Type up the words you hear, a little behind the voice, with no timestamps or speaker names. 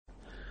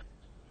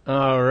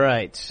All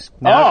right.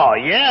 Oh,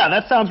 yeah,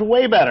 that sounds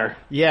way better.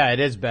 Yeah, it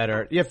is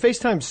better. Yeah,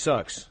 FaceTime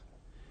sucks.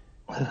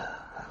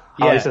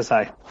 Holly says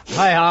hi.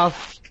 Hi, Hal.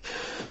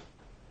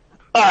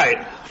 All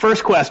right,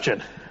 first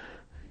question.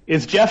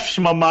 Is Jeff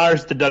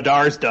Schmamars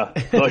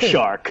the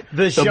Shark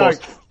The Shark.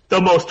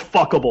 The most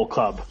fuckable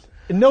Cub?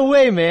 No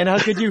way, man. How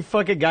could you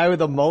fuck a guy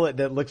with a mullet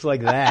that looks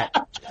like that?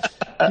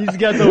 He's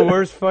got the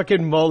worst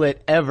fucking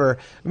mullet ever.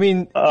 I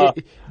mean,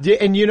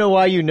 and you know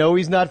why you know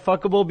he's not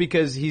fuckable?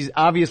 Because he's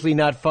obviously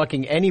not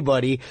fucking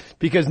anybody,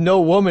 because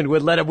no woman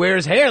would let him wear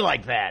his hair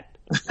like that.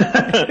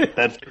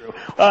 That's true.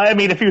 I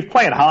mean, if he was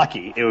playing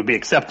hockey, it would be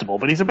acceptable,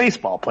 but he's a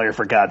baseball player,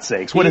 for God's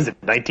sakes. What is it,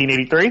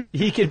 1983?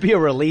 He could be a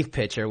relief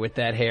pitcher with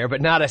that hair,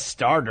 but not a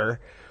starter.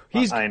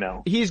 I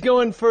know. He's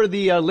going for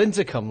the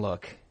Lincecum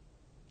look.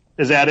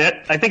 Is that it?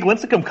 I think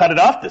Lincecum cut it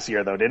off this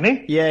year, though,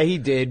 didn't he? Yeah, he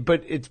did,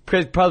 but it's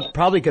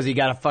probably because he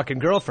got a fucking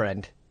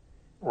girlfriend.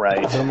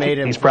 Right. Who made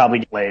him. He's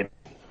probably laid.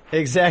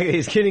 Exactly.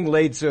 He's getting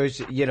laid, so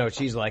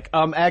she's like,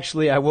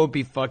 actually, I won't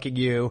be fucking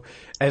you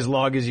as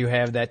long as you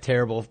have that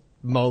terrible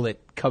mullet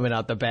coming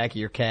out the back of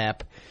your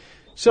cap.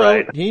 So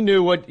right. He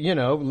knew what,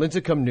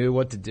 Lincecum knew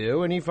what to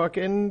do, and he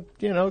fucking,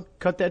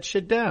 cut that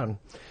shit down.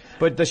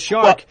 But the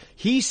Shark,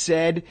 he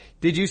said,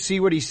 did you see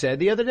what he said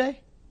the other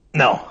day?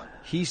 No.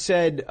 He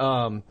said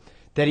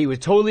that he was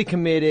totally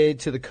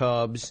committed to the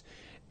Cubs,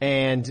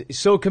 and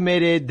so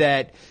committed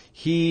that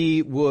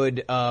he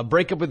would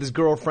break up with his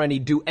girlfriend.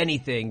 He'd do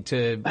anything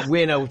to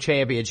win a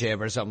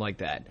championship or something like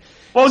that.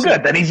 Well,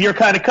 good. Then he's your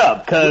kind of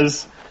Cub,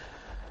 because,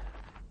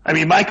 I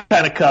mean, my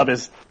kind of Cub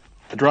is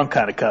the drunk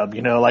kind of Cub,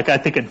 like I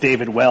think of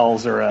David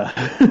Wells or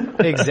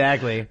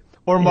Exactly.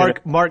 Or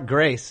Mark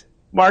Grace.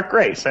 Mark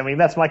Grace. I mean,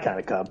 that's my kind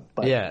of Cub.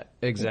 But. Yeah,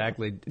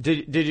 exactly.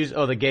 Did you?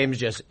 Oh, the game's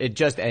just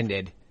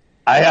ended.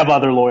 I have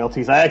other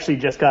loyalties. I actually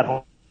just got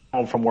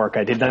home from work.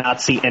 I did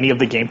not see any of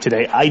the game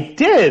today. I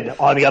did,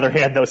 on the other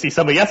hand, though, see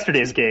some of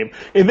yesterday's game.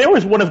 And there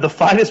was one of the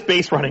finest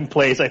base running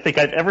plays I think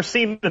I've ever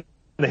seen in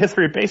the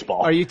history of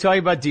baseball. Are you talking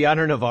about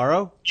Deandre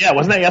Navarro? Yeah,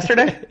 wasn't that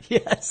yesterday?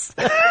 Yes.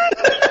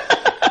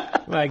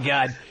 My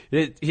God.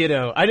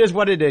 I just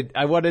wanted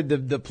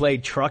to play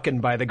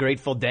Truckin' by the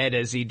Grateful Dead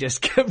as he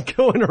just kept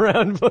going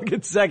around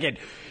fucking second.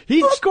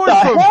 He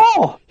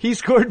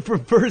scored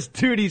from first,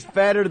 dude. He's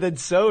fatter than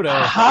soda.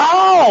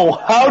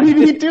 How did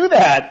he do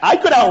that? I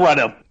could outrun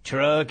him.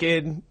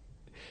 Truckin'.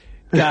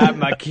 Got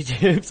my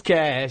chips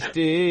cashed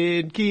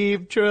in.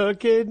 Keep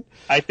truckin'.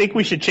 I think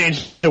we should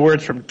change the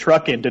words from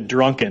truckin' to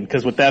drunken,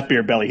 because with that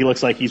beer belly, he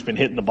looks like he's been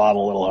hitting the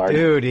bottle a little hard.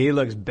 Dude, he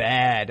looks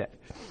bad.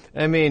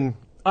 I mean,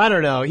 I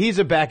don't know. He's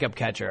a backup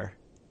catcher.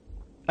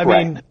 I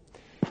mean,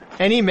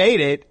 and he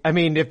made it. I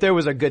mean, if there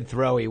was a good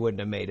throw, he wouldn't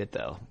have made it,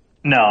 though.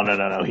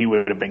 No. He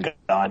would have been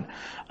gone.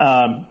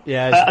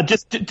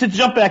 Just to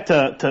jump back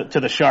to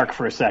the Shark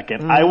for a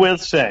second, I will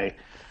say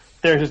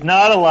there's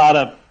not a lot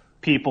of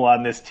people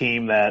on this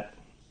team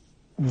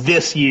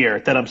this year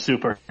that I'm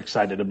super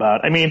excited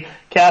about. I mean,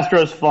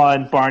 Castro's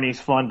fun,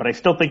 Barney's fun, but I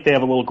still think they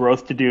have a little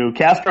growth to do.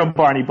 Castro and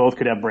Barney both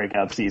could have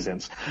breakout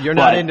seasons. You're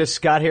not into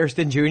Scott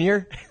Hairston Jr.?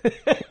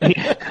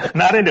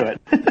 Not into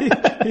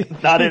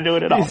it. Not into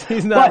it at all.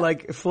 He's not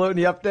like floating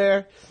you up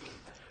there?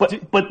 But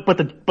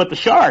the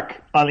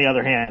Shark, on the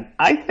other hand,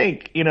 I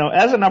think,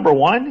 as a number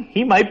one,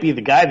 he might be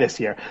the guy this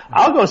year.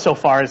 I'll go so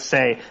far as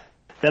say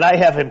that I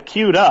have him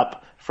queued up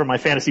for my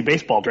fantasy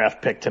baseball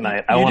draft pick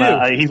tonight.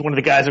 He's one of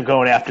the guys I'm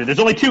going after. There's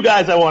only two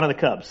guys I want on the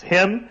Cubs,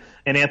 him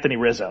and Anthony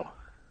Rizzo.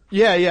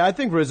 Yeah, I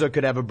think Rizzo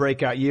could have a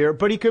breakout year,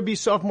 but he could be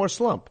sophomore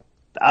slump.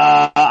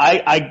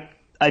 I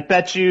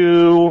bet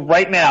you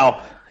right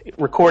now,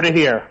 recorded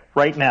here,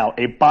 right now,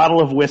 a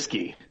bottle of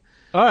whiskey.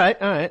 All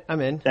right,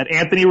 I'm in. That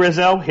Anthony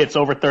Rizzo hits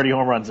over 30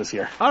 home runs this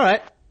year. All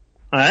right.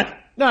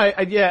 No,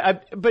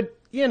 but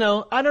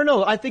I don't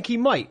know. I think he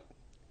might.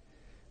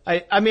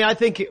 I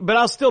think, but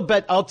I'll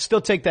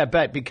still take that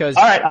bet because.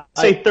 All right, I'll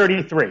say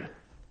 33.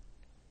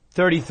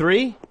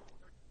 33?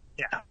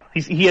 Yeah. He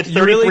hits 33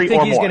 You really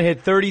think or he's more. going to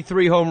hit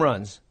 33 home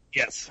runs?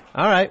 Yes.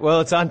 All right, well,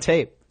 it's on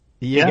tape.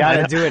 You got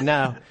to do it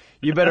now.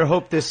 You better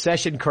hope this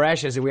session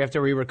crashes and we have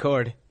to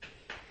re-record.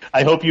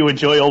 I hope you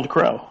enjoy Old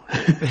Crow.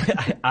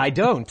 I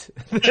don't.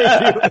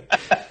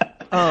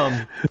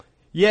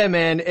 Yeah,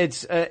 man,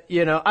 it's,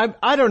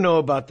 I don't know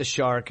about the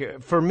Shark.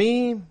 For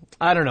me,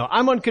 I don't know.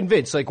 I'm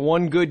unconvinced. Like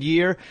one good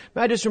year.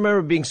 I just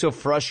remember being so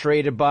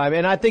frustrated by him.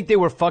 And I think they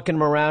were fucking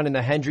him around in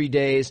the Hendry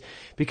days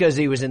because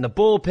he was in the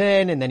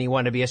bullpen and then he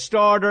wanted to be a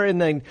starter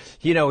and then,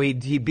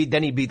 he'd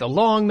be the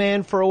long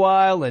man for a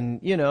while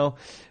and,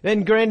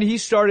 then granted he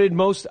started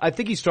I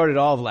think he started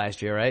all of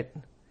last year, right?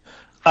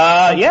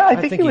 I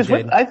think he was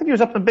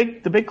up in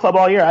the big club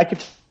all year. I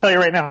could tell you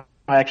right now.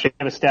 I actually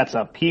have his stats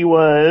up. He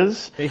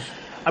was.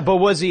 But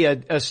was he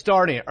a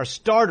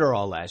starter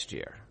all last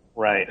year?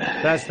 Right.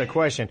 That's the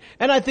question.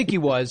 And I think he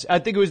was. I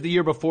think it was the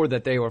year before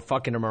that they were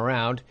fucking him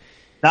around.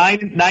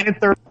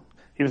 9-13.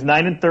 He was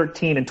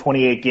 9-13 in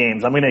 28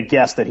 games. I'm going to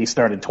guess that he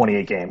started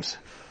 28 games.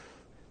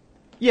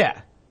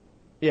 Yeah.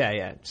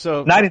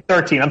 So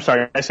 9-13. I'm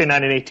sorry. I say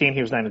 9-18.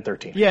 He was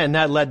 9-13. Yeah, and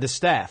that led the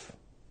staff.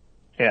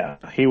 Yeah,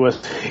 he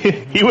was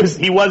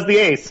the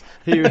ace.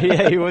 He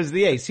was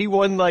the ace. He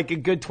won like a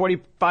good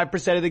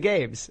 25% of the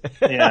games.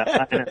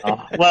 Yeah, I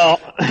know. Well,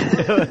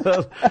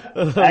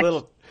 a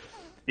little.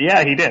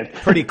 Yeah, he did.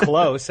 Pretty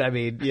close. I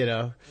mean, you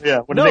know. Yeah,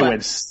 what did they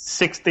win?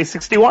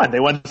 61. They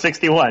won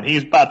 61.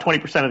 He's about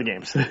 20% of the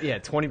games. Yeah,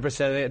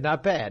 20% of it.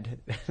 Not bad.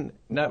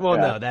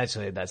 No,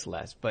 that's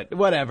less. But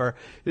whatever.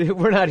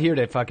 We're not here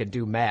to fucking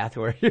do math.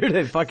 We're here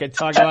to fucking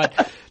talk about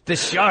the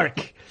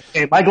Shark.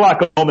 Hey, my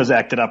glaucoma's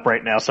acted up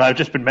right now, so I've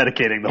just been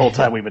medicating the whole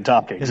time we've been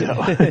talking. So.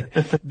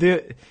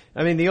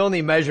 The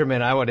only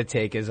measurement I want to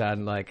take is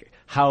on like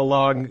how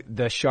long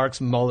the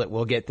Shark's mullet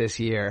will get this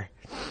year.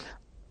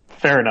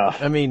 Fair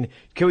enough. I mean,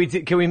 can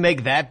we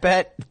make that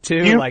bet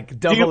too? Like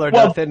double or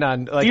nothing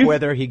on like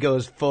whether he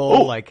goes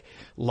full like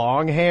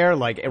long hair,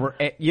 like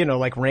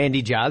like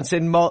Randy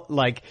Johnson.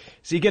 Like,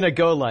 is he gonna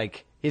go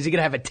like? Is he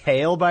gonna have a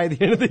tail by the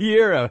end of the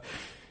year? Or,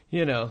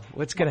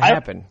 what's gonna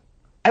happen?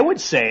 I would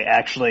say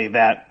actually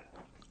that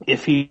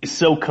if he's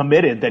so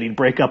committed that he'd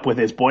break up with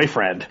his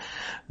boyfriend,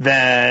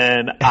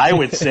 then I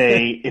would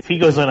say if he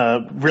goes in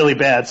a really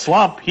bad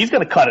slump, he's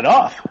gonna cut it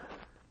off.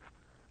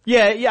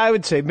 Yeah, I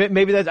would say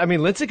maybe that. I mean,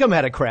 Lincecum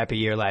had a crappy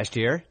year last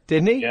year,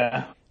 didn't he?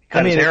 Yeah,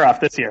 cut his hair off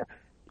this year.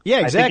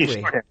 Yeah,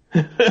 exactly.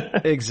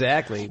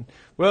 Exactly.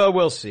 Well,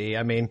 we'll see.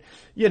 I mean,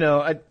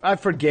 I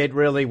forget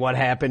really what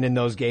happened in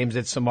those games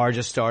that Samar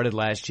just started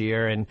last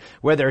year, and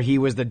whether he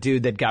was the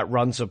dude that got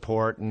run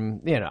support,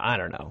 and I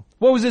don't know.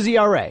 What was his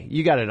ERA?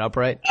 You got it up,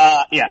 right?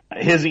 Yeah,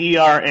 his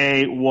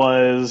ERA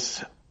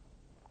was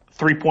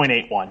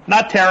 3.81.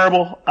 Not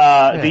terrible.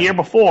 The year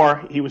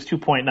before, he was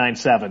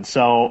 2.97.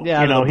 So, the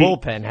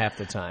bullpen half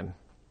the time.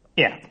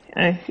 Yeah,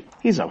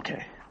 he's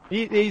okay.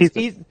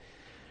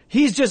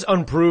 He's just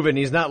unproven.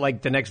 He's not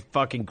like the next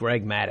fucking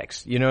Greg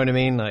Maddux. You know what I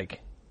mean? Like,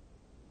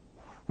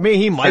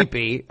 he might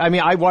be. I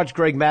mean, I watched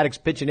Greg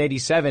Maddux pitch in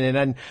 87, and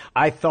then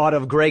I thought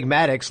of Greg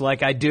Maddux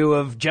like I do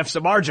of Jeff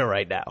Samardzija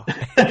right now.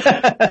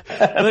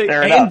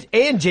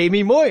 And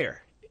Jamie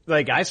Moyer.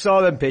 Like, I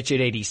saw them pitch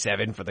at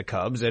 87 for the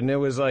Cubs, and it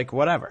was like,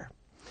 whatever.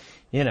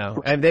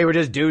 And they were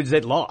just dudes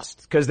that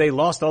lost, because they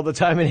lost all the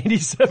time in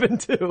 87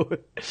 too.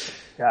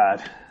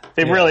 God.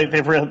 They've really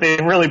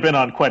been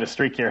on quite a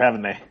streak here,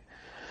 haven't they?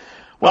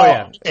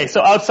 Well, okay,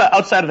 so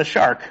outside of the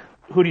Shark,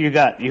 who do you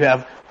got? You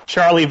have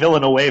Charlie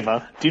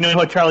Villanueva. Do you know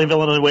what Charlie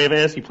Villanueva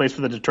is? He plays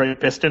for the Detroit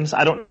Pistons.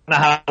 I don't know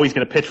how he's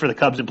going to pitch for the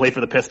Cubs and play for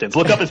the Pistons.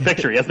 Look up his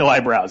picture. He has no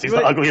eyebrows. He's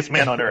the ugliest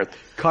man on earth.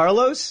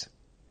 Carlos?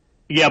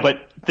 Yeah,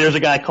 but there's a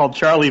guy called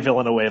Charlie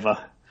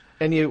Villanueva.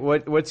 And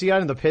what's he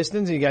on in the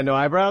Pistons? And you got no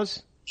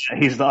eyebrows?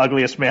 He's the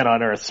ugliest man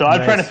on earth. So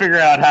I'm trying to figure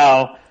out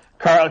how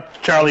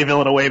Charlie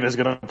Villanueva is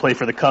going to play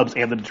for the Cubs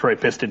and the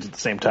Detroit Pistons at the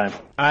same time.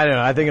 I don't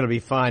know. I think it'll be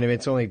fine. I mean,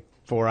 it's only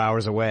 4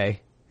 hours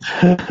away.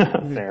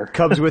 There.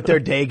 Cubs with their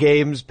day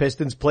games.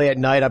 Pistons play at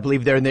night. I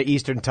believe they're in the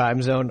Eastern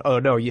time zone. Oh,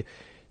 no. You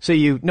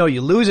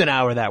lose an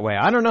hour that way.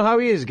 I don't know how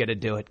he is going to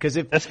do it. Cause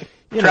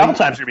travel time's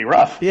going to be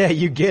rough. Yeah,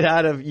 you get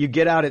out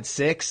at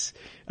 6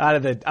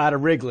 out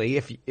of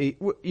Wrigley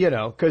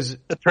cause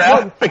the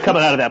traffic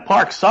coming out of that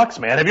park sucks,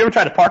 man. Have you ever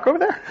tried to park over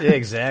there? Yeah,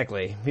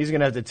 exactly. He's going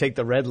to have to take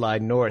the red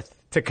line north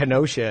to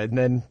Kenosha and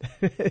then,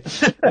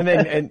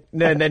 and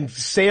then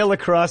sail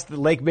across the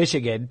Lake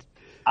Michigan.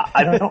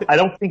 I don't know. I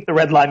don't think the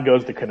red line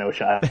goes to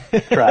Kenosha. I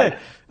tried.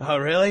 Oh,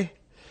 really?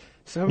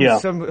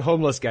 Some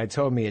homeless guy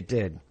told me it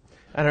did.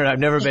 I don't know. I've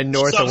never been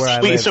north of where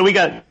I live. So we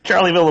got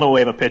Charlie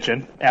Villanueva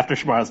pitching after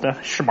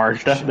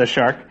Samardzija, the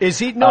Shark. Is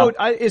he? No,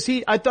 is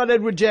he? I thought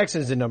Edward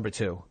Jackson's the number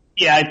 2.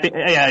 Yeah, I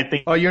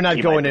think. Oh, you're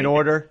not going in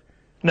order?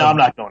 No, I'm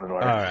not going in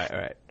order. All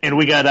right. And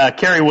we got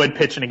Kerry Wood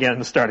pitching again in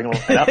the starting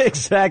lineup.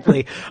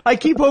 Exactly. I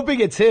keep hoping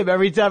it's him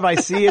every time I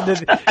see in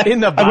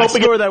the box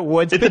score that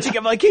Wood's pitching.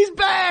 I'm like, he's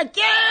back!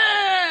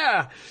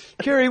 Yeah!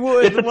 Kerry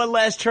Wood, one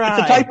last try.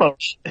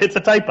 It's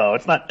a typo.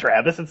 It's not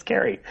Travis. It's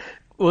Kerry.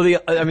 Well,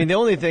 the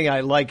only thing I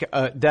like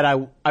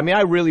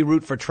I really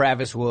root for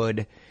Travis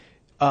Wood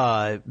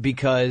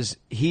because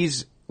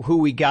he's who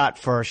we got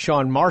for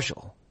Sean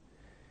Marshall.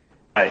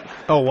 Right.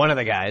 Oh, one of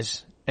the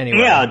guys.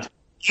 Anyway.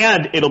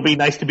 And it'll be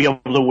nice to be able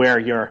to wear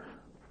your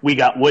 "We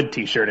Got Wood"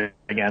 T-shirt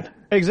again.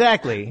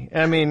 Exactly.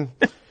 I mean,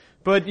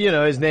 but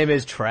his name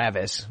is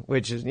Travis,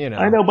 which is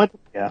I know, but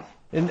yeah.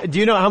 And do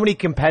you know how many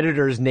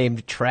competitors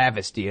named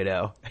Travis? Do you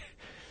know?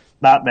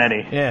 Not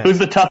many. Yeah. Who's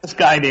the toughest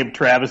guy named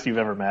Travis you've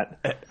ever met?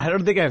 I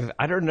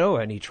don't know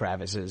any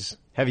Travises.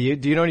 Have you?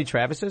 Do you know any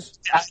Travises?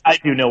 I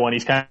do know one.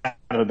 He's kind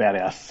of a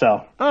badass.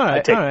 So. All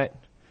right.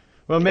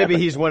 Well, maybe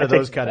he's one of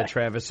those kind of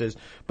Travises.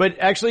 But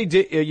actually,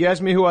 you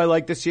asked me who I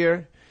like this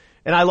year,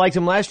 and I liked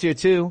him last year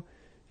too,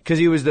 because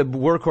he was the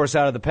workhorse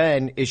out of the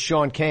pen. Is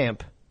Sean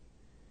Camp.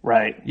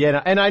 Right.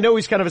 Yeah, and I know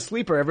he's kind of a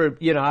sleeper.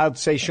 I'd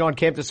say Sean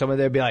Camp to someone,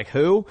 they'd be like,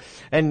 who?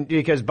 And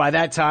because by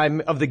that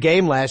time of the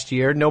game last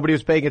year, nobody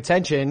was paying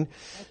attention.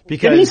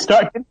 Because Did he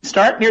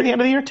start near the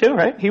end of the year too,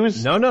 right? He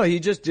was. No, he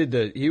just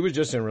he was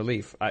just in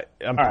relief.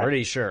 I'm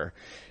pretty sure.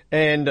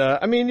 And,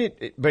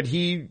 but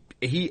he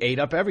ate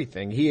up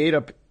everything. He ate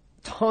up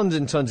tons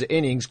and tons of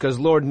innings because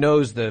Lord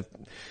knows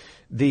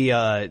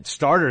the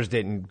starters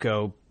didn't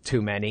go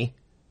too many.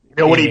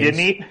 You know what he didn't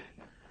eat?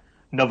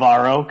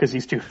 Navarro, because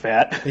he's too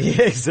fat.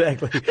 Yeah,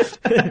 exactly.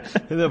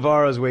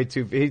 Navarro's way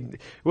too.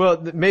 Well,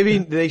 maybe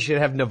they should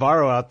have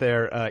Navarro out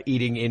there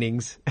eating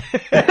innings.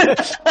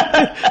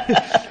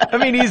 I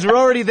mean, he's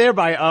already there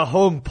by a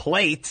home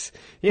plate.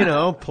 You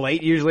know,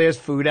 plate usually has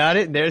food on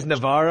it, and there's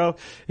Navarro.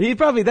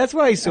 That's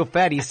why he's so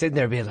fat. He's sitting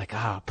there being like,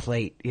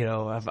 plate. You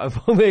know,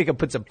 if only I could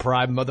put some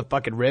prime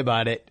motherfucking rib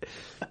on it,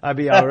 I'd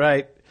be all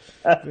right.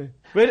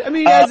 But I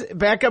mean, as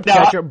backup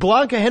catcher,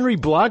 Henry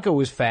Blanco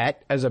was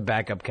fat as a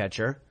backup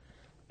catcher.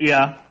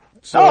 Yeah.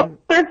 So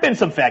there have been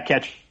some fat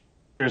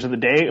catchers of the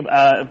day, but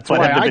have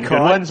there been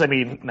good ones? I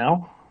mean,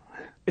 no.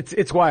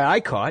 It's why I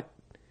caught.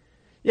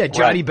 Yeah,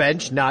 Johnny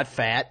Bench, not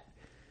fat.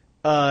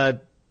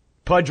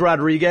 Pudge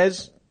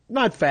Rodriguez,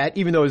 not fat,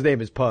 even though his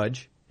name is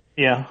Pudge.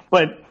 Yeah,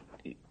 but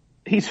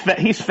he's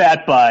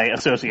fat by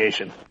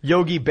association.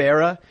 Yogi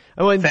Berra,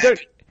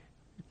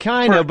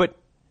 kind of, but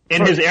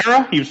in his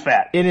era, he was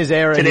fat. In his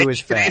era, he was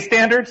fat. Today's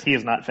standards, he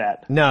is not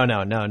fat. No,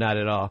 not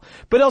at all.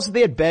 But also,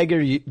 they had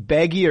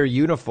baggier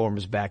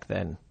uniforms back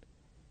then.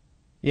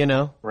 You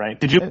know? Right.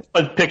 Did you put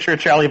a picture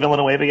of Charlie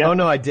Villanueva yet? Oh,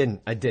 no, I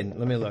didn't. Let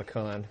me look.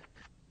 Hold on.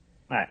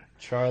 All right.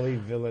 Charlie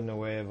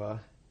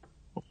Villanueva.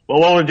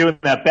 Well, while we're doing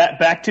that,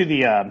 back to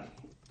the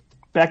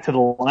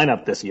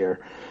lineup this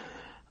year.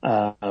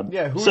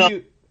 Yeah, who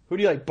do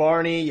you like?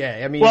 Barney?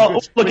 Yeah, I mean,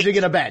 who's he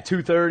going to bat?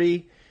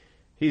 230?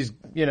 He's,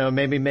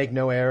 maybe make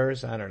no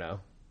errors. I don't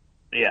know.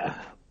 Yeah.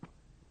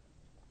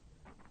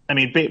 I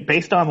mean,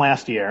 based on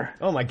last year.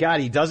 Oh my God,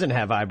 he doesn't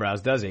have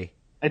eyebrows, does he?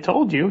 I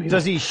told you.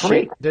 Does he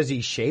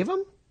shave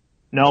them?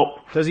 No.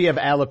 Does he have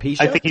alopecia?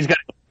 I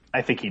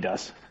think he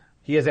does.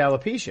 He has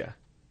alopecia.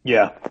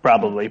 Yeah,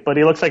 probably. But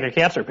he looks like a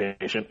cancer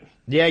patient.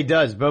 Yeah, he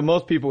does. But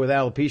most people with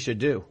alopecia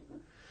do.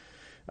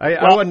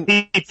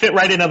 He fit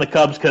right in on the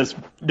Cubs because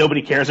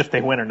nobody cares if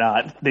they win or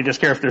not. They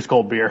just care if there's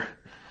cold beer.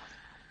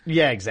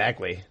 Yeah,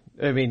 exactly.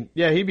 I mean,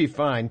 yeah, he'd be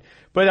fine.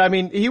 But, I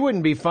mean, he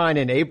wouldn't be fine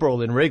in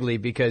April in Wrigley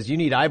because you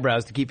need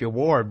eyebrows to keep you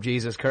warm,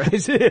 Jesus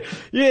Christ.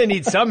 You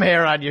need some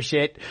hair on your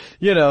shit.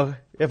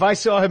 If I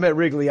saw him at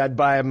Wrigley, I'd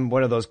buy him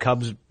one of those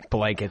Cubs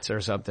blankets or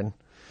something.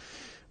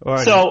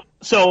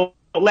 So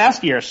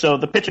last year,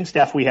 the pitching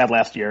staff we had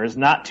last year is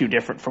not too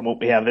different from what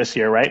we have this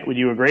year, right? Would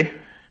you agree?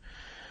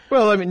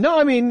 Well,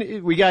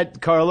 we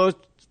got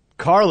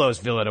Carlos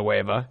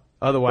Villanueva.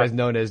 Otherwise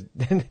known as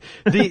the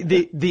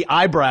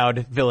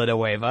eyebrowed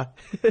Villanueva.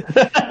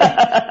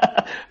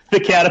 The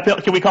caterpillar.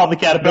 Can we call him the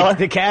caterpillar?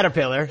 The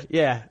caterpillar.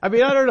 Yeah. I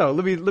mean, I don't know.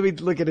 Let me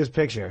look at his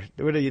picture.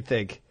 What do you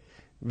think?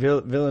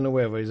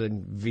 Villanueva is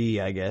in V,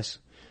 I guess.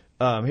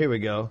 Here we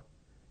go.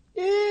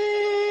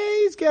 Yeah,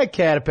 he's got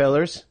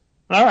caterpillars.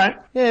 All right.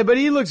 Yeah, but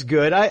he looks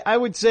good. I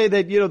would say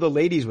that the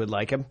ladies would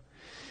like him.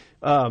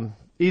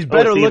 He's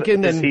better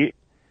looking than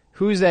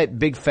who's that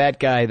big fat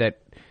guy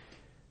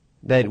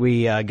that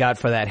we got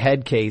for that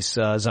head case,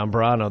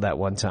 Zambrano, that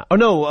one time. Oh,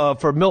 no,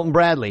 for Milton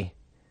Bradley.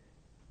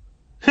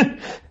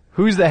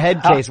 Who's the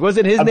head case?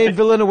 Wasn't his name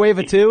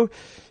Villanueva, too?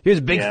 He was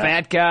a big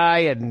fat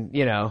guy and,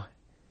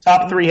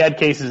 Top 3 head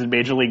cases in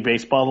Major League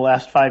Baseball the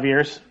last 5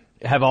 years.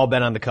 Have all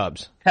been on the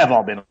Cubs.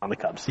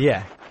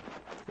 Yeah.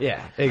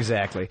 Yeah,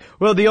 exactly.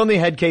 Well, the only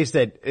head case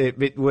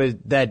it was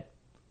that...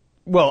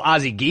 Well,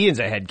 Ozzie Guillen's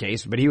a head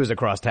case, but he was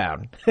across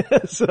town.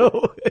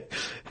 So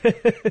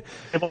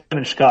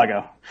in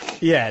Chicago.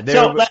 Yeah.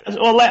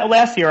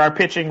 Last year our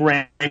pitching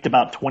ranked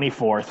about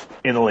 24th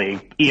in the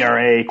league.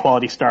 ERA,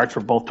 quality starts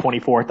were both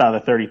 24th out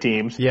of the 30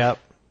 teams. Yep.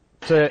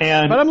 But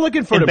I'm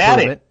looking for an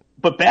improvement.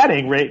 But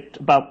batting ranked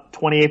about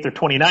 28th or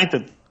 29th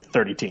of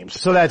 30 teams.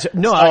 So that's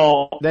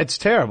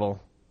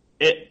terrible.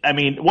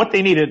 What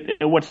they needed,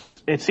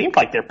 it seemed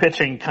like their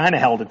pitching kind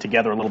of held it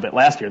together a little bit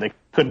last year. They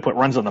couldn't put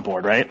runs on the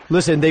board, right?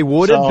 Listen, they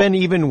would have been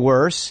even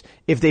worse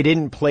if they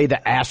didn't play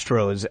the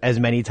Astros as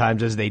many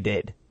times as they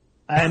did.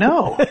 I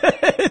know.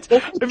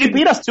 If you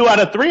beat us 2 out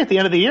of 3 at the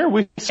end of the year,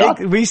 we saw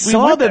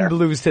them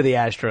lose to the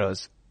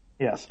Astros.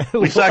 Yes.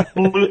 We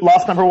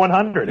lost number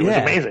 100. It was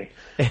amazing.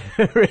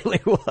 It really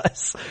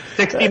was.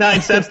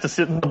 69 cents to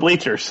sit in the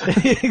bleachers.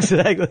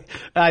 Exactly.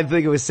 I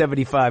think it was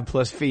 75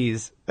 plus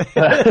fees. It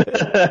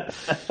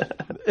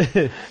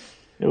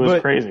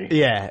was crazy.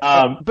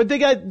 Yeah. But they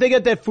got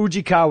that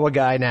Fujikawa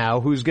guy now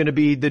who's going to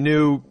be the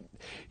new,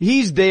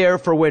 he's there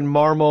for when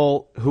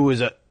Marmol, who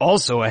is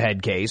also a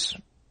head case,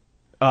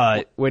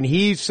 when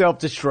he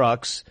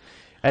self-destructs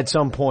at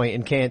some point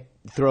and can't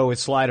throw his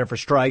slider for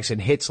strikes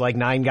and hits like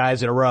 9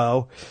 guys in a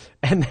row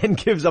and then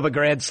gives up a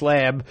grand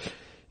slam,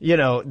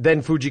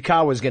 then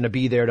Fujikawa's going to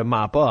be there to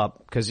mop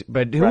up.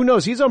 But who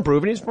knows? He's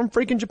unproven. He's from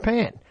freaking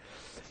Japan.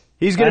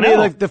 He's going to be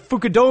like the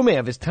Fukudome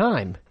of his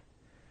time.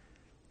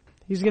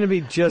 He's going to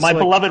be just my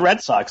beloved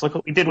Red Sox. Look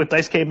what we did with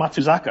Daisuke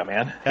Matsuzaka,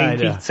 man.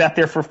 He sat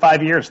there for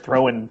 5 years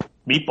throwing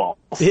meatballs.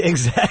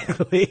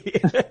 Exactly.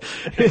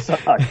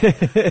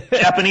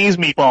 Japanese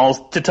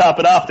meatballs to top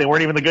it off. They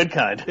weren't even the good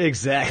kind.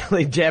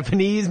 Exactly.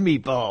 Japanese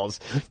meatballs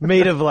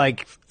made of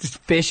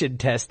fish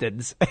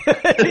intestines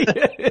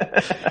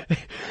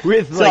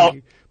with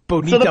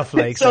Bonita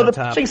flakes on the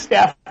top. pitching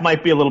staff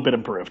might be a little bit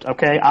improved.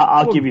 Okay,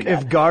 I'll give you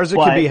that. If Garza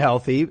could be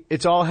healthy,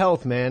 it's all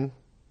health, man.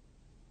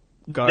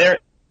 Their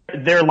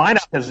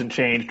lineup hasn't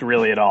changed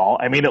really at all.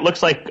 I mean, it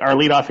looks like our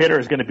leadoff hitter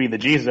is going to to be the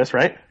Jesus,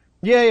 right?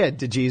 Yeah.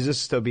 Did Jesus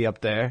still be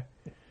up there?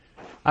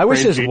 I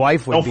wish his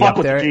wife would be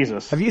up there.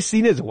 Jesus. Have you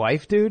seen his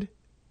wife, dude?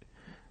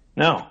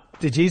 No.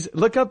 Did Jesus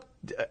look up?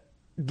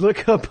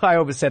 I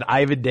almost said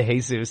Ivan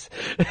DeJesus.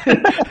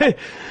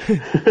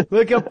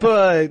 Look up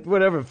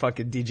whatever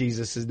fucking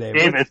DeJesus' his name.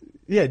 David.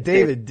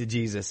 David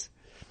DeJesus.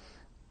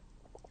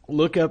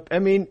 Look up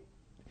David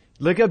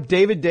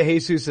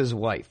DeJesus'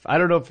 wife. I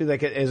don't know if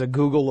it's is a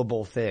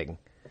Googleable thing,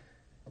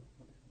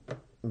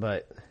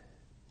 but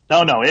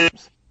no, it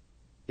is.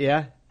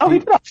 Yeah. Oh,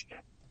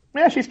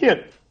 yeah, she's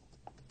cute.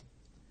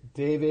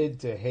 David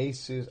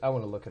DeJesus. I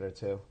want to look at her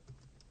too.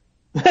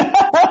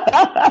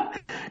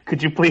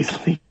 Could you please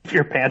leave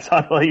your pants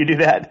on while you do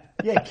that?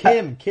 Yeah,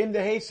 Kim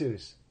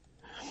DeJesus.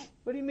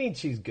 What do you mean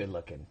she's good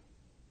looking?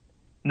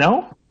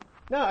 No?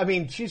 No, I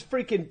mean she's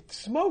freaking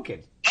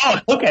smoking. Oh,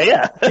 okay,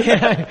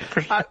 yeah.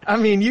 I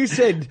mean, you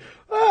said,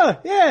 oh,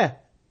 yeah.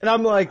 And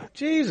I'm like,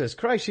 Jesus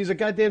Christ, she's a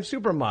goddamn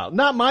supermodel.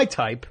 Not my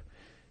type.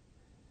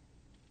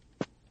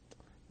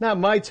 Not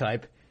my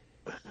type.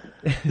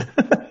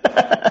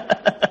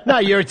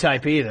 Not your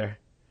type either.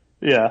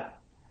 Yeah.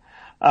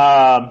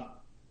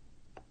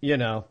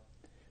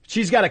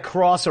 She's got a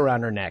cross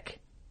around her neck.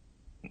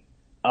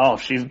 Oh,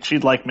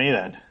 she'd like me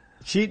then.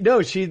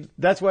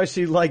 That's why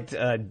she liked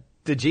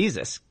the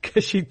Jesus,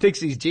 because she thinks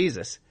he's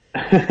Jesus.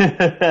 That's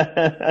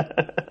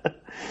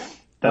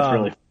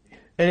really.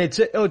 And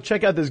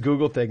check out this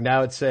Google thing.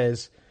 Now it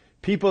says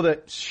people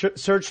that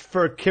searched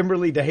for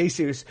Kimberly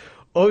DeJesus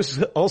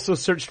also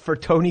searched for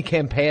Tony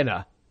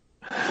Campana.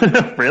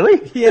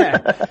 Really?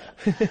 Yeah.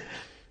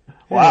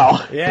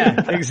 Wow.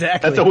 Yeah,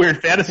 exactly. That's a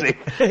weird fantasy.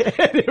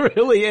 It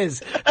really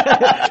is.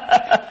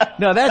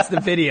 No, that's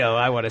the video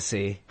I want to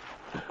see.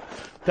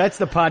 That's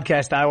the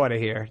podcast I want to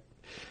hear.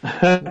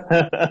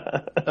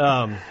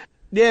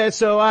 Yeah,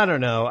 so I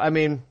don't know. I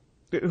mean,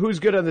 who's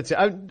good on the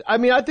team? I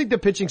mean, I think the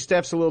pitching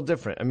staff's a little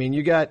different. I mean,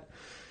 you got,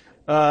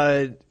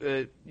 I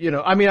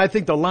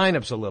think the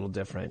lineup's a little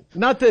different.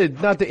 Not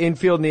the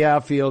infield and the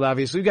outfield,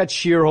 obviously. We've got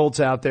Shearholtz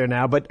out there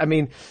now, but I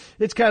mean,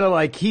 it's kind of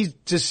like he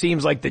just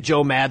seems like the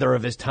Joe Mather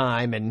of his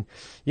time, and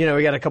we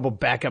got a couple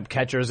backup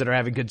catchers that are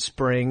having good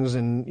springs,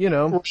 and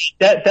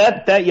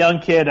that young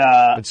kid.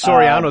 But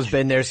Soriano's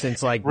been there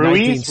since like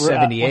Ruiz?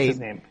 1978. What's his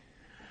name?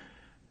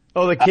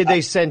 Oh, the kid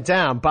they sent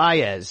down,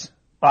 Baez.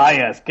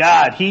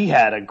 God, he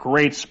had a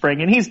great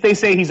spring, and they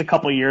say he's a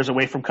couple of years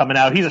away from coming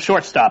out. He's a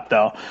shortstop,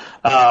 though.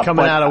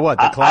 Coming out of what,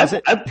 the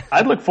closet?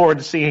 I'd look forward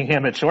to seeing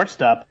him at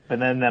shortstop,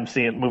 and then them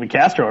moving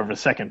Castro over to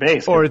second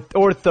base. Or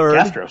third.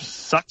 Castro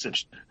sucks at...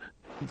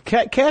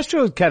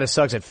 Castro kind of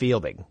sucks at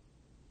fielding.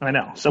 I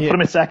know, so put him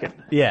at second.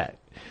 Yeah.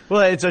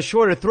 Well, it's a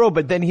shorter throw,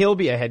 but then he'll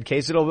be a head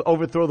case. It'll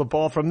overthrow the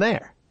ball from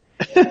there.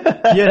 He's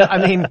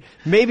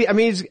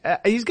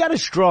got a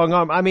strong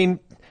arm. I mean,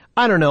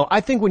 I don't know.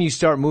 I think when you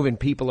start moving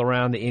people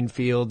around the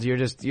infield,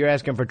 you're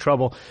asking for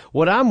trouble.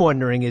 What I'm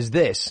wondering is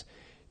this.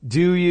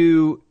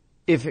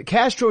 If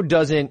Castro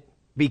doesn't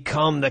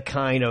become the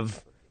kind of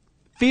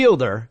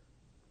fielder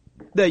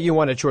that you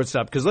want at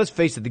shortstop, because let's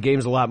face it, the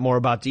game's a lot more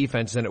about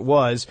defense than it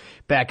was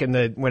back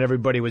when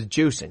everybody was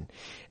juicing.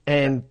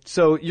 And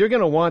so you're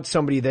going to want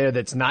somebody there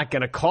that's not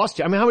going to cost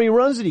you. I mean, how many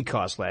runs did he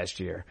cost last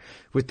year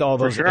with all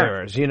those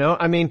errors?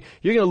 I mean,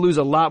 you're going to lose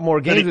a lot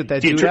more games with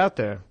that dude out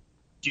there.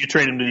 Do you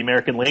trade him to the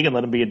American League and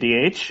let him be a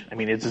DH? I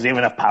mean, does he have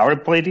enough power to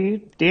play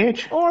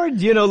DH? Or,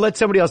 let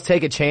somebody else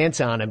take a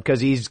chance on him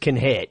because he can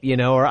hit,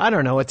 or I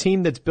don't know, a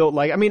team that's built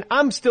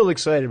I'm still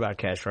excited about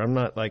Castro. I'm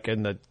not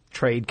in the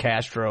trade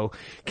Castro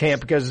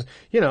camp because,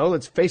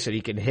 let's face it, he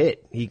can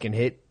hit.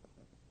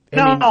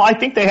 I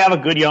think they have a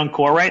good young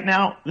core right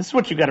now. This is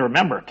what you got to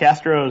remember.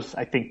 Castro's,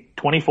 I think,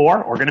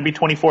 24 or going to be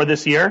 24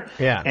 this year.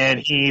 Yeah. And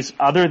he's,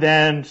 other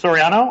than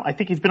Soriano, I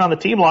think he's been on the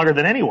team longer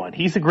than anyone.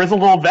 He's a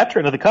grizzled old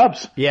veteran of the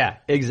Cubs. Yeah,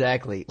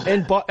 exactly.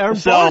 And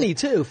Barney,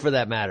 too, for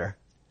that matter.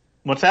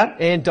 What's that?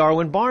 And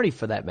Darwin Barney,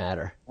 for that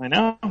matter. I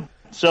know.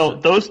 So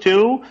those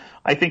two,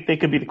 I think they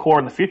could be the core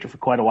in the future for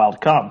quite a while to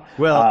come.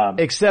 Well,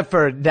 except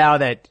for now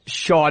that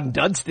Sean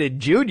Dunston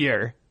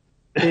Jr.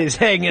 is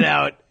hanging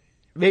out.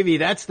 Maybe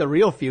that's the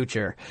real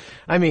future.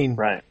 I mean,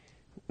 right.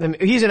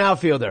 He's an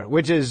outfielder,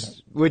 which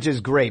is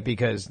great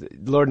because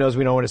Lord knows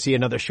we don't want to see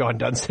another Sean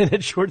Dunston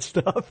at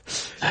shortstop.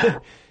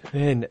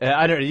 And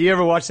I don't know. You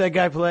ever watch that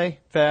guy play?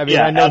 I mean,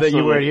 I know that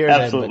you weren't here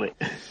absolutely.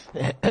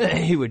 then, but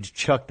he would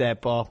chuck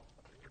that ball.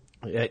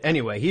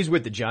 Anyway, he's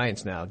with the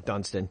Giants now,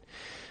 Dunston.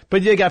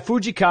 But you got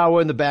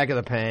Fujikawa in the back of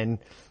the pen.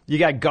 You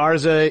got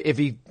Garza if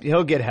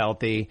he'll get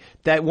healthy.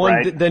 That one,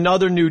 right.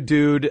 Another new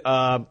dude.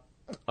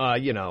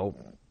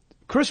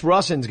 Chris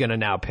Russin's going to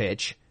now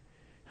pitch.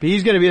 But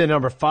he's going to be the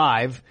number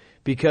 5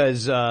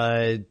 because he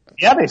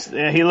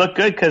looked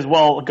good because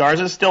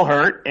Garza's still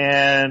hurt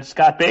and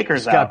Scott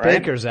Baker's out. Scott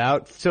Baker's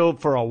out still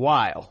for a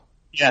while.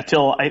 Yeah,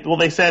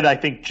 they said I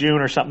think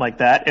June or something like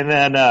that, and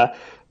then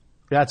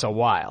that's a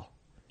while.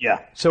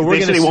 Yeah. So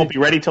they said he won't be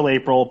ready till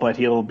April, but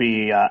he'll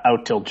be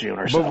out till June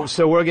or so.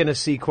 So we're going to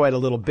see quite a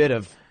little bit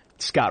of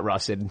Scott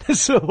Russin.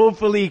 So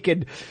hopefully he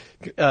can,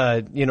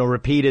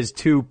 repeat his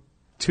two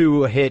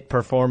hit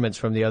performance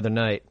from the other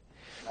night.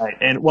 Right.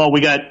 And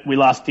we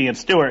lost Ian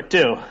Stewart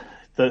too,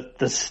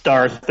 the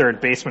star third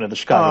baseman of the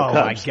Chicago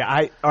Cubs. Oh my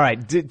God! All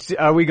right,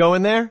 are we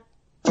going there?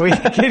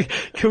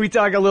 Can we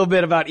talk a little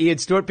bit about Ian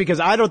Stewart, because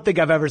I don't think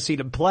I've ever seen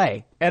him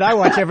play, and I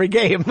watch every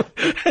game.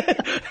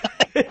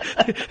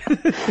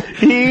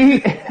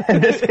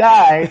 This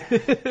guy,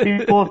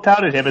 people have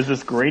touted him as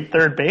this great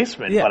third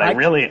baseman, but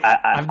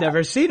I've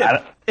never seen him.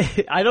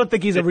 I don't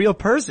think he's a real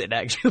person,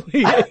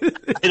 actually. I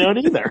don't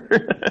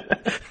either.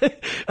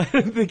 I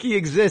don't think he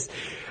exists.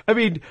 I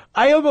mean,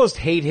 I almost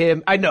hate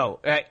him. I know,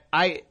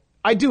 I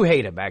do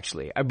hate him,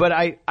 actually, but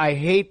I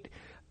hate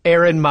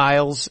Aaron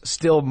Miles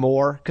still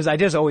more, because I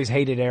just always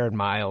hated Aaron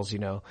Miles,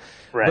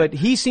 Right. But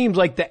he seems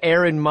like the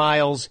Aaron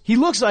Miles. He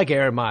looks like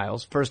Aaron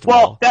Miles, first of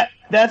all. Well,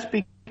 that's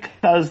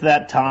because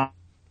that time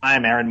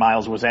Aaron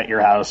Miles was at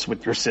your house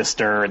with your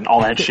sister and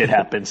all that shit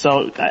happened.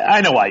 So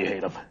I know why you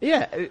hate him.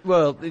 Yeah,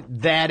 well,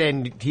 that,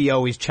 and he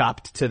always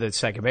chopped to the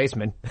second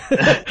baseman.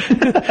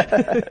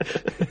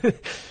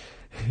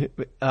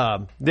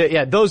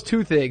 Those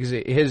two things,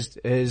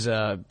 his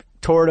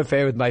torrid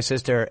affair with my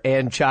sister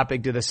and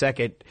chopping to the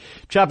second.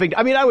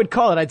 I mean, I would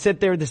call it. I'd sit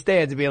there in the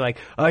stands and be like,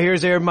 oh,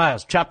 here's Aaron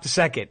Miles, chop to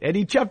second. And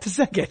he chopped to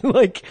second.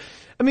 But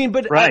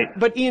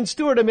Ian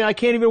Stewart, I mean, I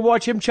can't even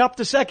watch him chop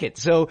to second.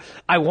 So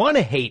I want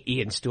to hate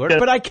Ian Stewart,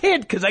 but I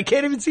can't, because I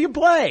can't even see him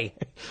play.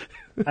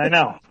 I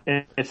know.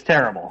 It's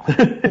terrible.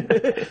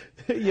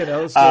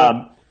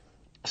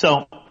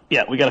 So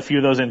yeah, we got a few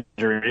of those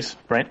injuries,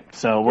 right?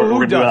 So we're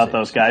going to do out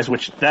those guys,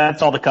 which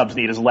that's all the Cubs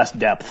need is less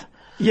depth.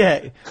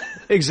 Yeah,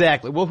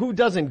 exactly. Well, who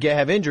doesn't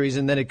have injuries,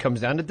 and then it comes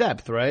down to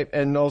depth, right?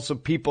 And also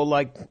people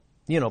like,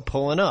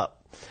 pulling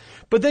up.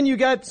 But then you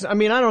got, I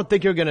mean, I don't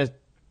think you're going to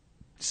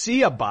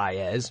see a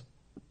Baez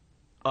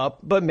up,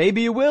 but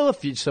maybe you will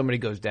if somebody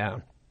goes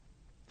down.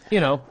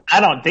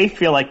 They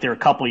feel like they're a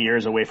couple of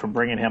years away from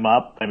bringing him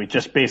up. I mean,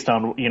 just based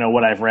on,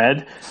 what I've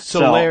read.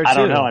 So I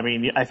don't know. I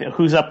mean,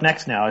 who's up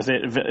next now? Is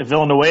it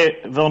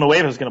Villanueva?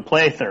 Villanueva's going to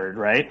play third,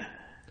 right?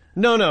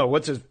 No.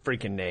 What's his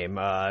freaking name?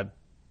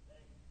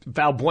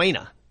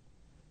 Valbuena.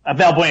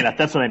 Valbuena.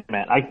 That's what I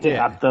meant.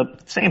 The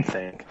same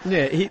thing.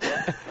 Yeah.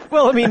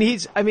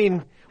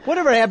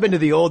 Whatever happened to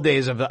the old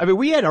days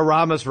we had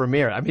Aramis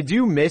Ramirez. I mean, do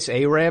you miss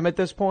Aram at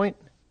this point?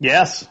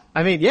 Yes.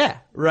 I mean, yeah,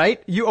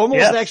 right? You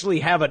almost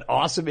actually have an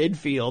awesome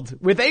infield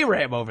with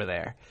Aram over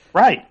there.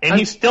 Right. And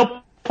he's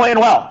still playing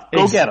well.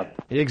 Go get him.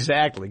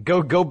 Exactly.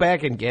 Go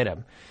back and get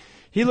him.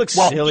 He looks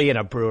silly in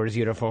a Brewers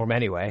uniform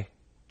anyway.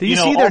 Did you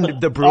see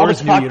the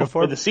Brewers new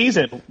uniform? For the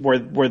season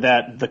were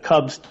that the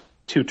Cubs'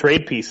 two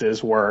trade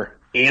pieces were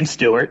Ian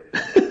Stewart,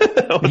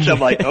 which I'm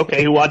like,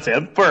 okay, who wants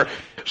him?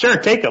 Sure,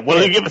 take him. What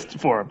do you give us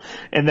for him?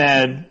 And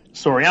then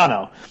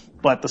Soriano.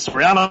 But the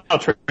Soriano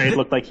trade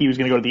looked like he was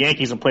going to go to the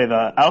Yankees and play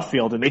the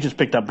outfield, and they just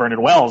picked up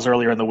Vernon Wells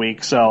earlier in the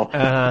week. So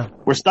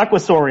we're stuck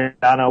with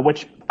Soriano,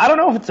 which I don't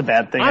know if it's a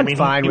bad thing. I'm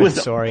fine with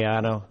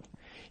Soriano.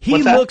 He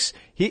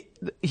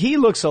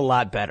looks a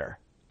lot better.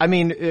 I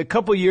mean, a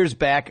couple years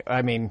back,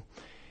 I mean,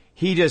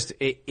 he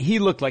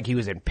looked like he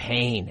was in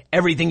pain.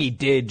 Everything he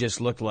did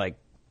just looked like,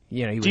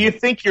 Do you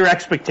think your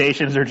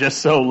expectations are just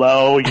so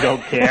low you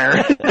don't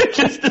care?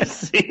 Just to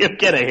see him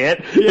get a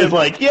hit is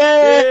like,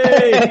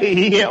 yay!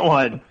 He hit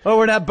one. Oh,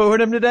 we're not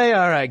booing him today?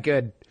 All right,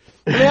 good.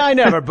 I mean, I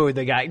never booed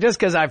the guy just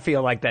because I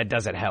feel like that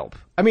doesn't help.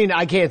 I mean,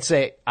 I can't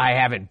say I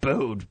haven't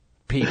booed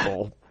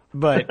people,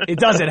 but it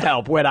doesn't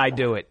help when I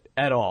do it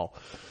at all.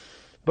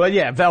 But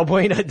yeah,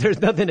 Valbuena,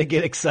 there's nothing to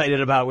get excited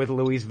about with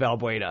Luis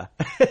Valbuena.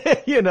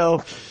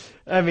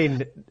 I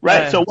mean,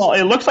 right. So,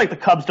 it looks like the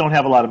Cubs don't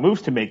have a lot of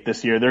moves to make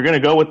this year. They're going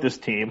to go with this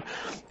team.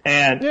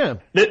 And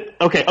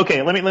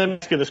okay. Let me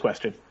ask you this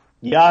question.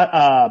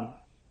 Yeah.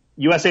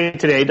 USA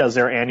Today does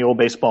their annual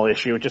baseball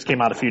issue. It just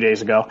came out a few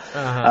days ago.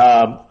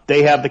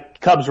 They have the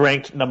Cubs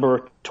ranked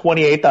number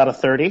 28th out of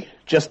 30,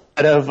 just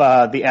ahead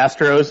of the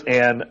Astros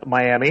and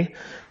Miami.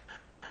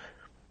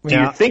 Do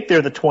you think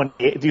they're the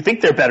 28th? Do you think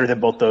they're better than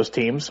both those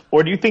teams,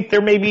 or do you think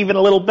they're maybe even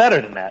a little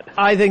better than that?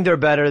 I think they're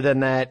better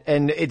than that,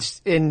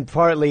 and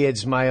partly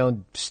it's my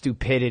own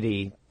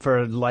stupidity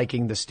for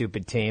liking the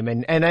stupid team,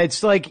 and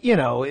it's like,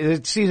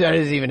 the season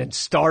hasn't even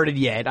started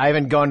yet. I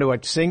haven't gone to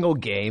a single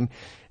game.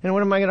 And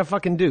what am I going to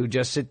fucking do?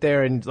 Just sit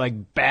there and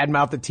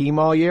badmouth the team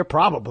all year?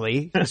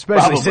 Probably.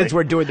 Especially since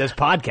we're doing this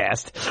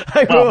podcast.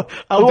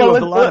 I'll do a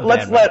lot of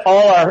let's let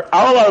all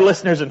our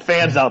listeners and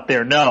fans out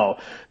there know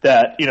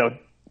that,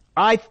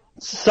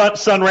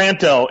 Son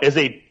Ranto is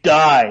a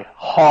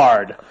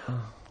die-hard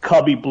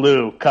Cubby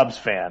Blue Cubs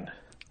fan.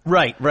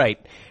 Right.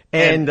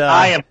 And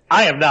I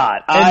am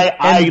not.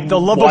 And the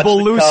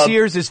lovable Lou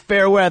Sears is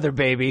fair weather,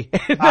 baby.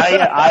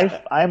 I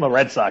am a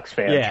Red Sox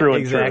fan, true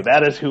and true.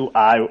 That is who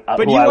I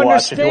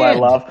watch and who I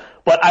love.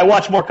 But I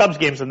watch more Cubs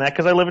games than that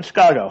because I live in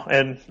Chicago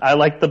and I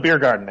like the beer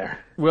garden there.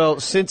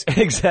 Since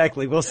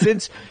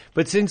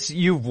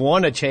you've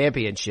won a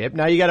championship,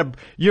 now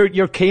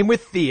you came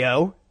with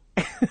Theo.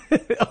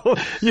 Oh,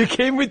 you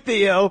came with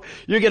Theo.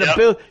 You're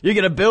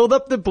gonna build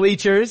up the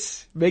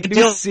bleachers, make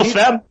me see.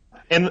 Sven,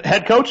 and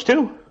head coach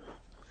too.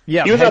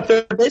 Yeah, he was our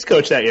third base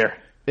coach that year.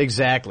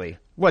 Exactly.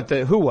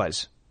 Who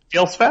was?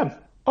 Gil Sven.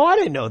 Oh, I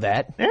didn't know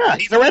that. Yeah,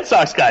 he's a Red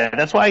Sox guy.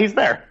 That's why he's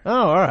there.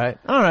 Oh, all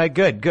right,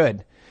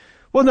 good.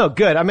 Well, no,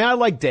 good. I mean, I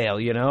like Dale,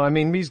 you know. I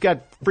mean, he's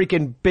got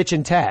freaking bitch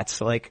and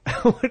tats. Like,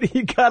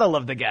 you gotta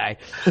love the guy.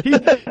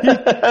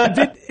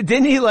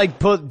 Didn't he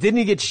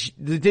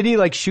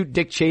shoot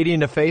Dick Cheney in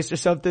the face or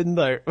something?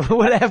 Like,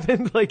 what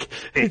happened? Like,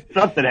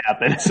 something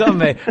happened.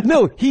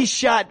 No, he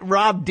shot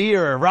Rob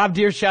Deere, or Rob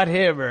Deere shot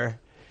him, or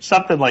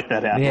something like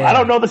that happened. Yeah. I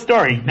don't know the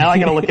story. Now I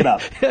gotta look it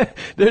up.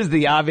 There's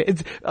the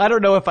obvious. I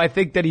don't know if I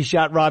think that he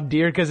shot Rob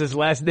Deere because his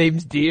last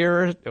name's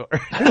Deere, or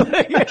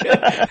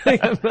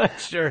I'm not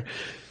sure.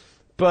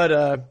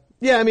 But,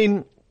 yeah, I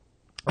mean,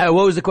 what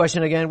was the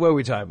question again? What were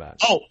we talking about?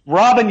 Oh,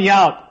 Robin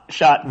Yount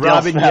shot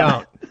Robin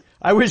Yount.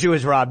 I wish it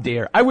was Rob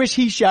Deere. I wish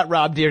he shot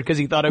Rob Deere because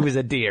he thought it was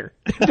a deer.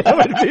 That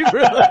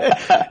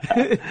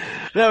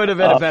would have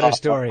been a better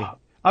story.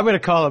 I'm going to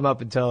call him up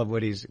and tell him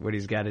what he's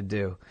got to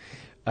do.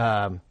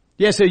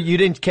 Yeah, so you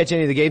didn't catch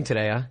any of the game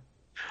today, huh?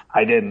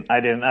 I didn't. I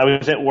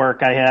was at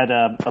work. I had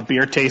a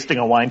beer tasting,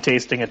 a wine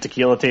tasting, a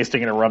tequila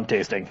tasting, and a rum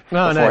tasting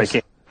before nice. I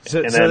came.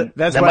 So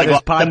that's why this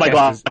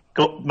podcast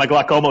my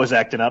glaucoma was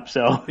acting up,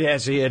 so. Yeah,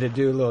 so you had to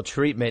do a little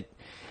treatment.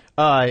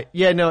 Was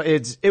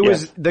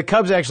the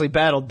Cubs actually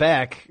battled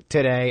back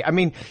today. I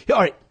mean,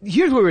 all right,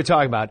 here's what we were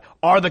talking about.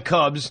 Are the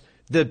Cubs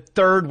the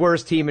third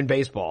worst team in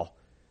baseball?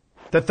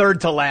 The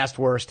third to last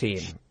worst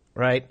team,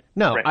 right?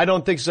 No, right. I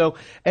don't think so.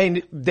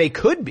 And they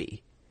could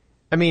be.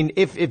 I mean,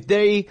 if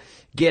they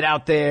get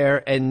out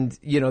there and,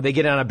 you know, they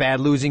get on a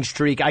bad losing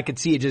streak, I could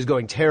see it just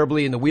going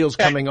terribly and the wheels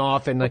coming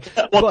off and like.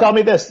 Well, tell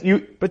me this.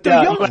 But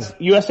they're young.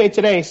 USA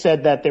Today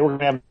said that they were going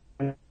to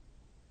have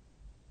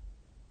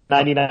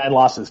 99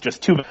 losses,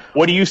 just two.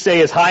 What do you say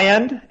is high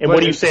end and what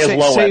do you say is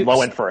low end?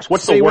 Low end first.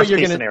 What's the worst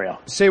case scenario?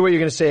 Say what you're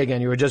going to say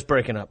again. You were just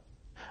breaking up.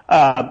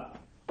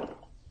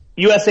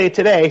 USA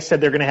Today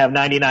said they're going to have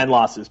 99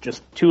 losses,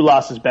 just 2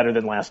 losses better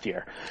than last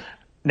year.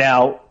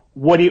 Now,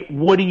 what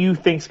do you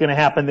think's going to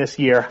happen this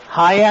year?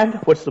 High end?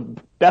 What's the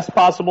best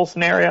possible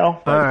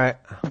scenario? All right.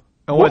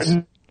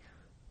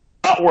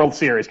 Not World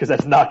Series, because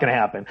that's not going to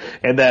happen.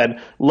 And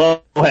then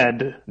low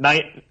end,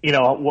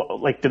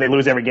 do they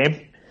lose every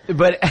game?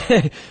 But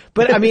I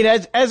mean,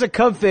 as a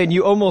Cub fan,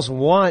 you almost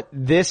want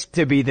this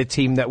to be the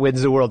team that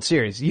wins the World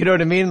Series. You know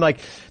what I mean? Like,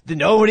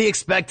 nobody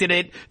expected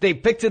it. They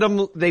picked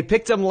them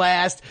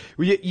last.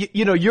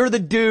 You know, you're the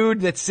dude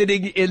that's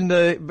sitting in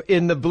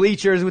the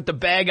bleachers with the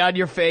bag on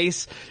your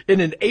face in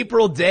an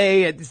April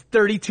day at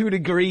 32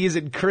 degrees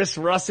and Chris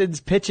Russin's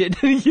pitching.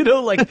 You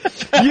know, like,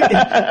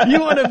 you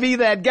want to be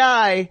that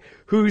guy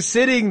who's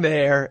sitting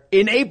there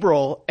in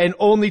April and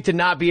only to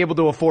not be able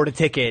to afford a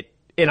ticket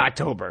in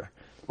October.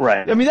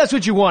 Right. I mean, that's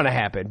what you want to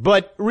happen,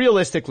 but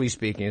realistically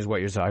speaking is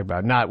what you're talking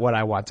about, not what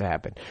I want to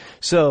happen.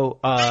 So,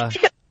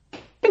 you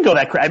can go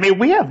that I mean,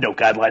 we have no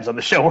guidelines on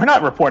the show. We're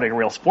not reporting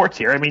real sports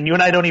here. I mean, you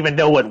and I don't even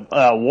know what,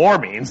 war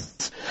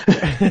means.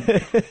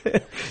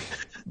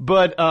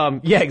 But,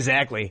 yeah,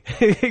 exactly.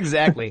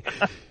 Exactly.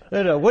 I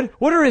don't know.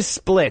 What are his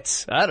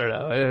splits? I don't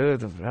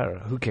know.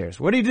 Who cares?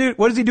 What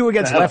does he do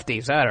against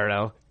lefties? I don't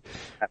know.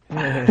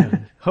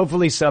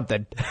 Hopefully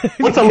something.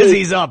 Because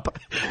he's up.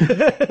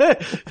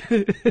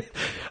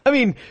 I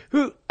mean,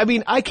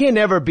 I can't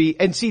ever be,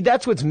 and see,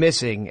 that's what's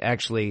missing,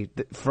 actually,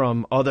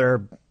 from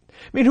other, I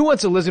mean, who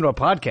wants to listen to a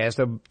podcast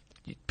of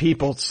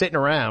people sitting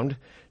around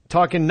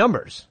talking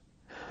numbers?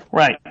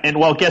 Right. And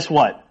well, guess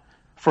what?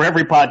 For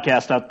every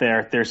podcast out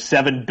there, there's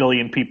 7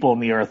 billion people on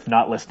the earth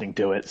not listening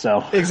to it,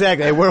 so.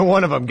 Exactly. We're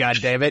one of them,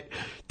 goddammit.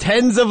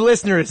 Tens of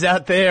listeners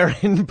out there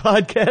in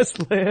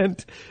podcast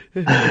land.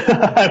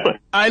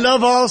 I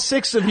love all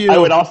 6 of you. I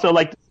would also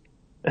like to,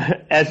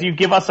 as you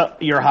give us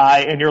your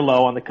high and your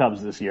low on the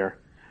Cubs this year.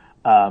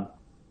 I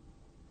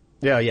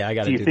got to do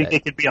that. Do you think they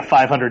could be a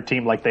 500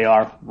 team like they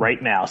are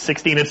right now?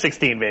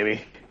 16-16,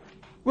 baby.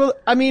 Well,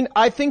 I mean,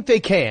 I think they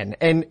can,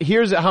 and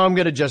here's how I'm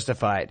going to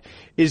justify it,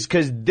 is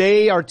because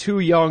they are too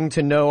young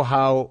to know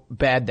how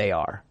bad they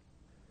are.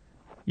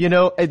 You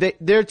know,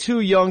 they're too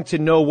young to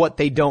know what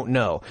they don't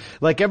know.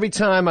 Like every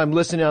time I'm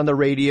listening on the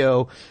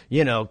radio,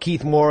 you know,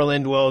 Keith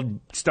Moreland will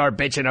start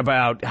bitching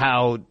about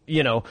how,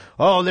 you know,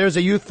 oh, there's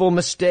a youthful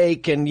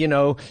mistake and, you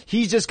know,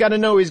 he's just got to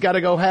know he's got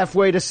to go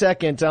halfway to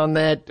second on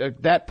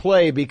that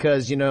play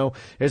because, you know,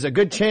 there's a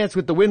good chance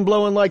with the wind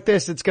blowing like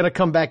this, it's going to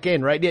come back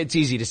in, right? It's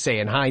easy to say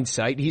in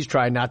hindsight. He's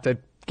trying not to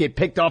get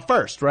picked off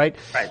first, right?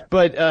 Right.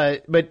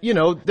 But, you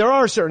know, there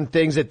are certain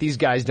things that these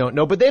guys don't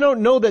know, but they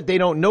don't know that they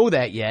don't know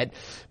that yet.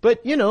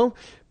 But, you know,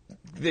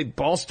 the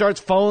ball starts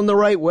falling the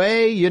right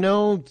way, you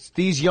know,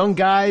 these young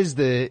guys,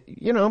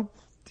 you know,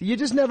 you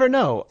just never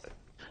know.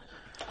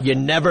 You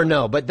never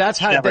know, but that's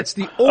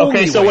the only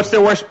Okay, so way. what's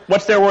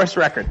their worst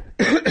record?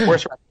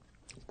 Worst record.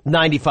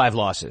 95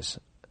 losses.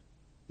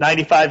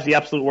 95 is the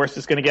absolute worst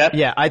it's going to get?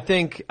 Yeah, I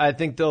think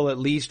they'll at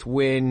least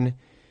win,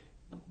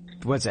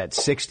 what's that,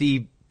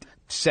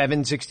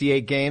 67,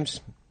 68 games.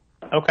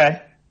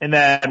 Okay. And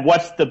then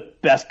what's the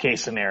best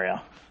case scenario?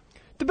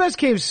 The best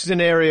case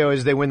scenario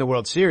is they win the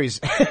World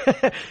Series.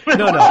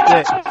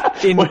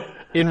 No.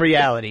 In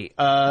reality,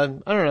 I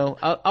don't know.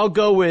 I'll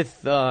go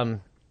with. I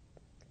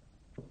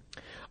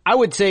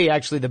would say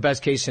actually the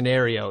best case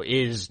scenario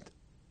is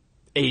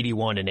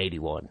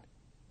 81-81.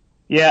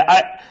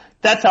 Yeah,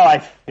 that's how I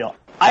feel.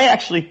 I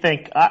actually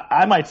think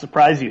I might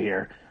surprise you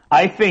here.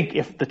 I think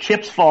if the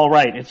chips fall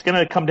right, it's going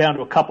to come down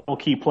to a couple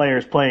key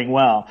players playing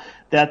well,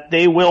 that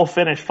they will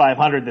finish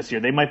 500 this year.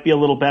 They might be a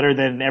little better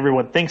than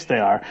everyone thinks they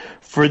are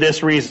for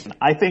this reason.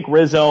 I think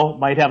Rizzo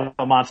might have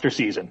a monster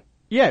season.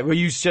 Yeah, well,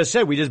 you just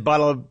said we just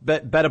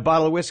bet a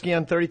bottle of whiskey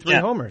on 33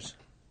 homers.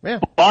 Yeah.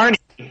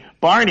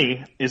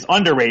 Barney is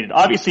underrated.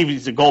 Obviously,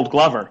 he's a Gold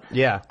Glover.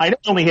 Yeah. I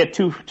only hit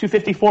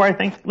 254, I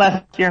think,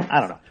 last year. I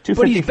don't know.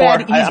 254,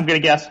 I'm going to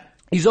guess.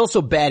 He's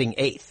also batting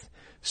eighth.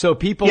 So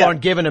people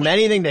aren't giving him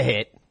anything to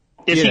hit.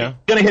 Is he going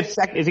to hit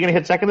second? Is he going to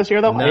hit second this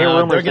year, though?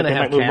 No, they're going to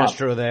have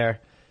Castro there.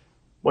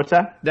 What's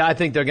that? I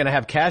think they're going to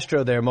have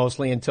Castro there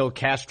mostly until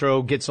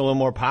Castro gets a little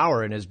more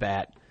power in his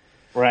bat.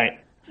 Right.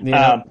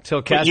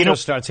 Until Castro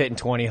starts hitting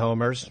 20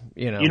 homers.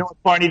 You know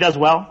what Barney does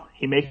well?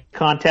 He makes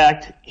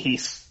contact. He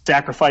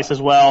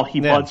sacrifices well.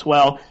 He bunts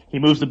well. He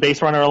moves the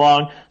base runner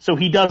along. So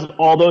he does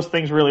all those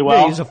things really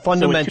well. Yeah, he's a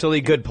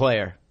fundamentally good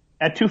player.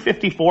 At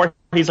 254,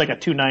 he's like a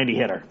 290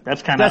 hitter.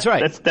 That's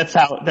right.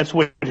 That's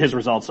what his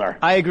results are.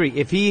 I agree.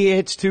 If he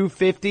hits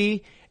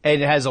 250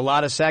 and has a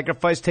lot of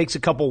sacrifice, takes a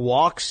couple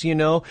walks,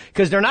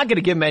 because they're not going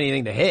to give him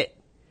anything to hit.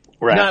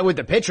 Right. Not with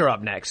the pitcher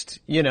up next,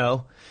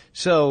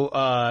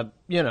 So,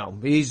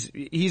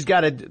 he's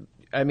got to.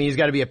 He's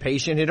got to be a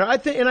patient hitter. I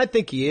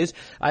think he is.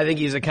 I think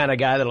he's the kind of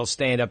guy that'll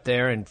stand up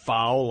there and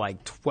foul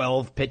like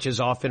 12 pitches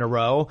off in a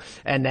row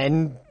and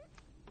then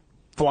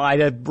fly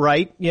to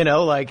right,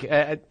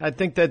 I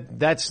think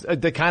that's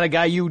the kind of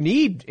guy you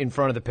need in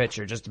front of the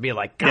pitcher, just to be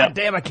like, God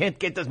damn, I can't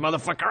get this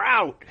motherfucker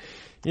out.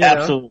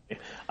 Absolutely.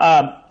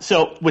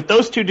 So with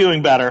those two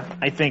doing better,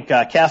 I think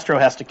Castro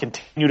has to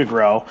continue to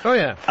grow. Oh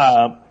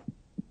yeah.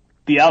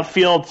 The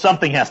outfield,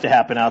 something has to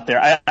happen out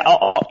there.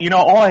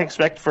 All I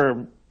expect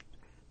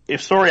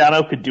if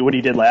Soriano could do what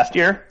he did last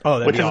year,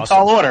 which is awesome. A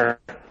tall order,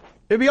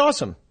 it'd be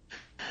awesome.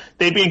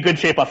 They'd be in good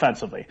shape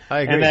offensively.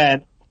 I agree. And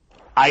then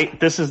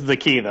this is the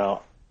key,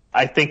 though.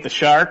 I think the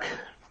Shark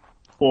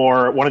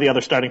or one of the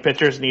other starting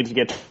pitchers needs to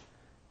get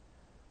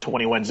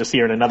 20 wins this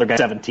year and another guy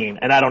 17.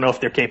 And I don't know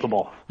if they're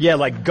capable. Yeah,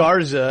 like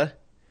Garza.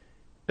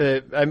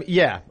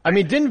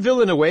 Didn't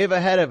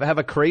Villanueva have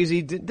a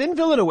crazy? Didn't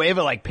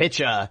Villanueva pitch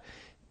a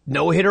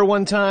no-hitter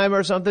one time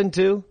or something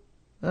too?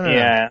 I don't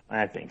know.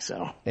 I think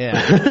so.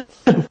 Yeah.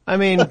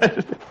 and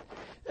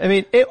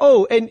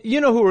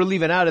who we're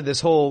leaving out of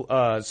this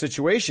whole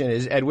situation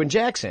is Edwin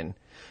Jackson.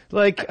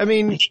 He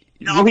could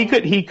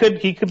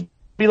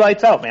be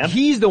lights out, man.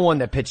 He's the one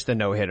that pitched the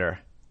no-hitter.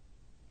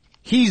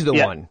 He's the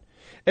one.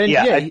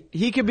 And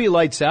he could be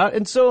lights out.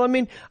 And so,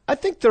 I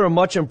think they're a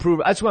much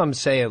improved. That's what I'm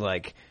saying.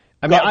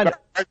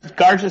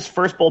 Garza's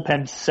first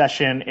bullpen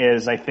session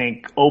is, I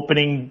think,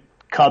 opening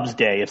Cubs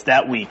Day. It's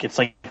that week. It's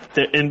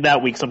in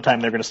that week sometime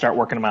they're going to start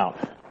working them out.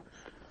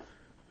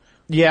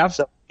 Yeah.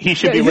 So he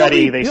should be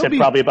ready. They said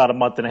probably about a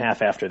month and a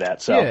half after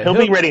that. So he'll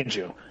be ready in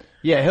June.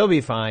 Yeah, he'll be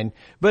fine.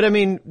 But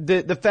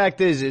the fact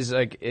is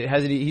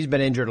he's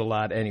been injured a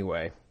lot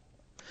anyway.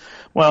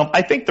 Well,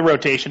 I think the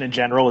rotation in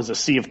general is a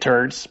sea of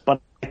turds, but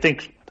I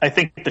think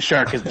the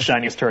Shark is the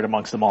shiniest turd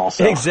amongst them all.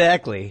 So.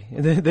 Exactly.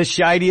 The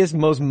shiniest,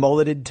 most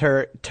mulleted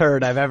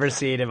turd I've ever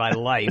seen in my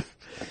life.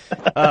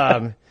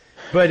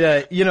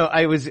 But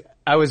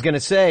I was going to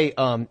say,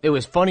 it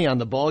was funny on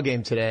the ball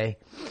game today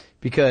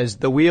because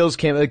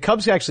the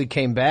Cubs actually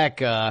came back.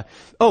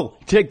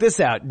 Check this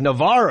out.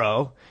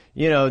 Navarro,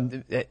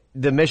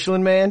 the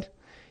Michelin man.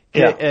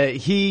 Yeah.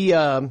 He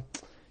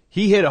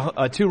hit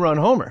a 2-run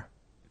homer.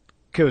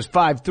 It was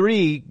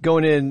 5-3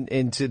 going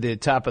into the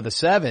top of the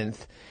 7th.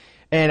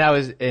 And I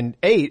was in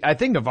 8. I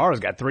think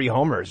Navarro's got 3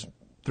 or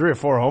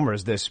 4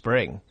 homers this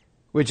spring.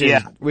 Which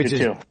is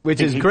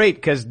great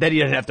because then he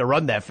doesn't have to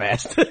run that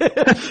fast.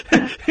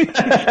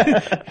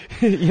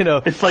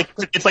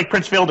 It's like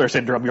Prince Fielder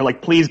syndrome. You're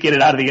like, please get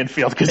it out of the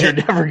infield because you're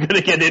never going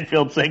to get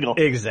infield single.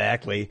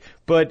 Exactly.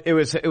 But it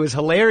was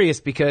hilarious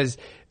because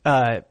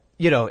the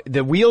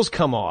wheels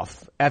come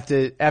off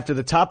after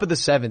the top of the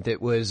 7th.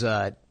 It was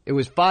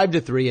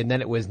 5-3 and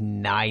then it was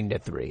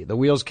 9-3. The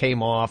wheels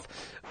came off.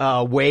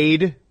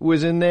 Wade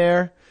was in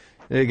there.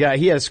 He had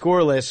a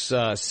scoreless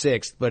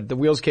 6th, but the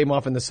wheels came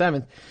off in the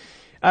 7th.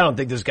 I don't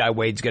think this guy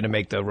Wade's going to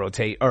make the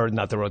rotate, or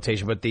not the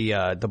rotation, but the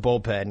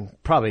bullpen.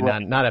 Probably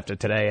not after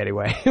today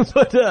anyway.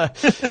 But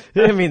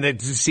the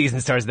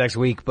season starts next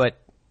week. But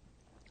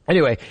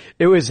anyway,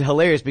 it was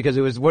hilarious because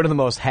it was one of the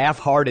most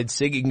half-hearted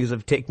singings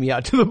of "Take Me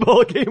Out to the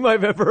Ball Game"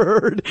 I've ever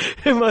heard.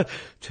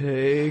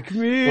 Take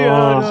me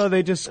out. Oh,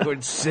 they just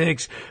scored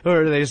 6,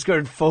 or they just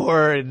scored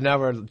 4, and now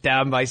we're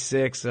down by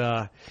 6.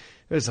 It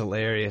was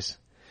hilarious.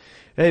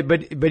 Hey,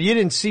 but you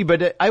didn't see.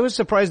 But I was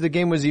surprised the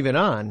game was even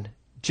on.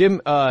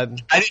 Jim, I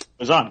didn't know it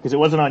was on because it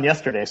wasn't on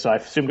yesterday, so I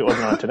assumed it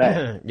wasn't on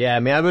today. Yeah, I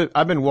mean,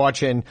 I've been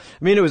watching.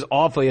 I mean, it was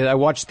awfully. I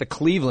watched the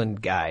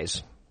Cleveland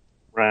guys.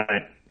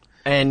 Right.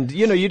 And,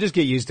 you just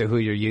get used to who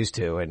you're used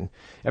to, and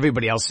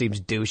everybody else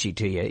seems douchey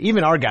to you.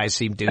 Even our guys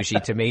seem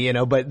douchey to me,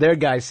 but their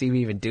guys seem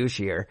even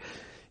douchier,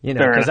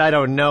 because I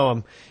don't know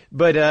them.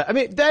 But, I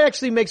mean, that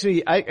actually makes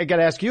me, I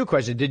gotta ask you a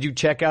question. Did you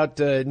check out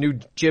the new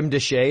Jim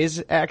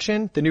Deshaies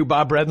action? The new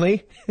Bob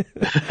Brenly?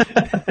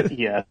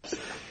 Yes.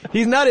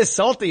 He's not as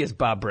salty as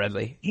Bob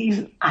Brenly.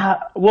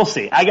 We'll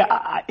see.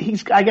 I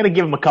gotta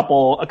give him a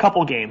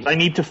couple games. I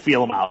need to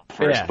feel him out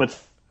first, but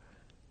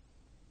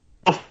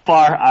so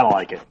far, I don't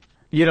like it.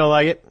 You don't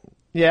like it?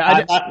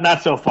 Yeah.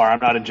 Not so far. I'm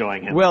not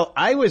enjoying him. Well,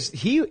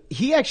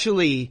 he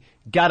actually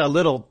got a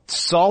little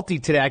salty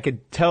today. I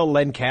could tell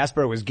Len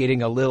Casper was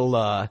getting a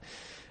little,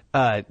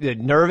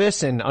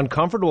 nervous and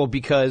uncomfortable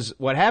because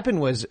what happened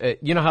was,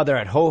 you know how they're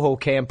at Ho-Ho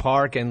Cam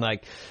Park and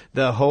like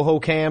the Ho-Ho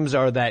Cams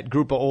are that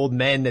group of old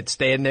men that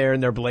stand there in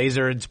their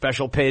blazer and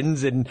special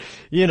pins and,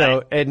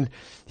 and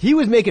he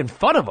was making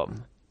fun of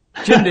them.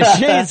 Jim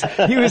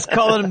Deshaies, he was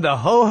calling them the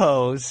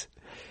Ho-Hos.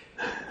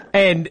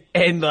 And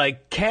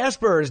like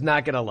Casper is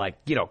not gonna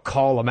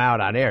call them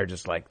out on air.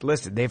 Just like,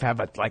 listen, they've had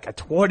a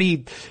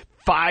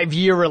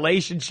 25-year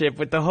relationship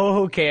with the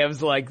Ho-Ho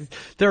Cams. Like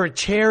they're a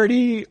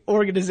charity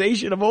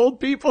organization of old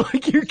people.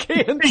 Like you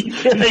can't make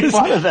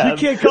fun of them. You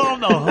can't call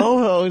them the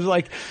Ho-Hos.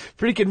 Like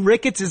freaking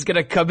Ricketts is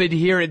gonna come in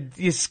here and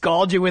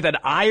scald you with an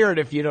iron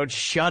if you don't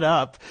shut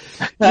up.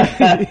 He's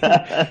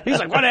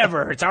like,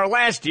 whatever. It's our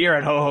last year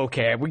at Ho-Ho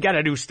Cam. We got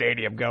a new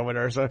stadium going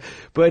or so.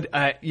 But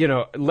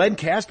Len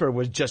Casper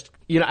was just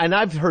and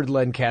I've heard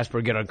Len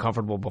Casper get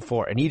uncomfortable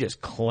before, and he just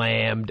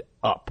clammed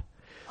up.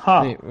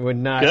 Huh. He would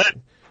not.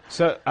 Good.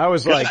 So I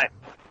was like,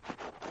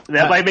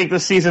 that might make the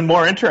season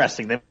more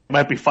interesting. They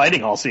might be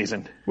fighting all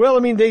season. Well,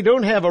 I mean, they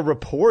don't have a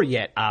rapport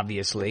yet,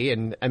 obviously.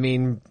 And I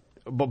mean,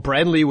 but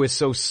Bradley was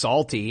so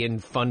salty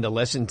and fun to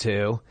listen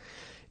to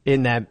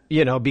in that,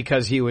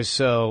 because he was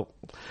so,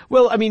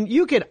 well, I mean,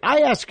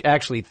 I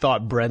actually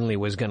thought Brenly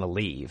was going to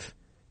leave,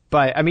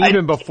 but I mean,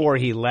 even before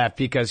he left,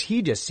 because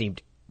he just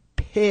seemed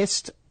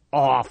pissed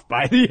off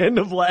by the end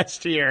of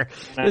last year.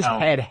 Just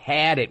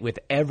had it with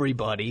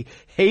everybody.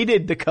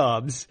 Hated the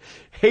Cubs.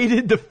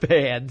 Hated the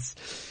fans.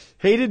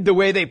 Hated the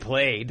way they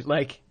played.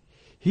 Like,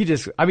 he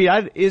just, I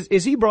mean,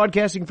 is he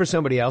broadcasting for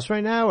somebody else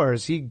right now, or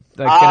is he going to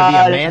be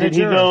a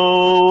manager? Did he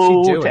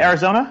go to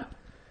Arizona?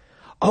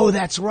 Oh,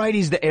 that's right.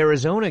 He's the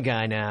Arizona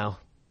guy now.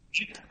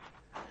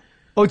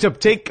 Oh, to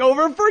take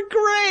over for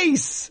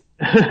Grace.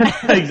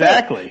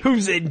 Exactly.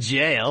 Who's in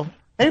jail.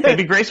 Hey,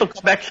 maybe Grace will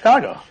come back to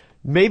Chicago.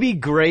 Maybe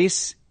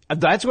Grace.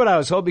 That's what I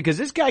was hoping, because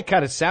this guy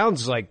kind of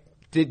sounds like,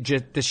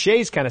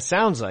 Deshaies kind of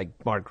sounds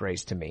like Mark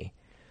Grace to me.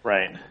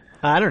 Right.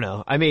 I don't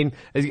know. I mean,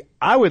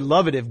 I would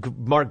love it if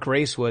Mark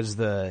Grace was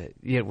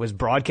was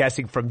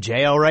broadcasting from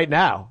jail right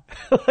now.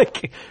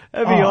 Like,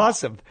 that'd be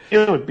awesome.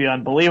 It would be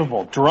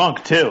unbelievable.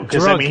 Drunk too.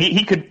 Cause I mean,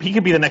 he could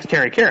be the next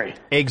Harry Carey.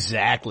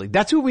 Exactly.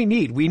 That's what we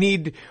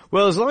need.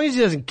 Well, as long as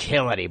he doesn't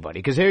kill anybody,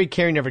 because Harry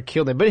Carey never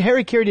killed him. But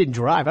Harry Carey didn't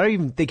drive. I don't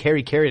even think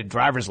Harry Carey had a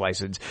driver's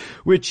license,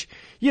 which,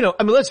 I mean,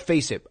 let's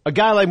face it. A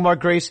guy like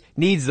Mark Grace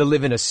needs to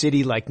live in a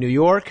city like New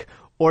York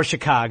or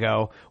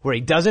Chicago, where he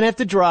doesn't have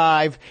to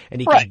drive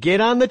and he can get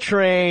on the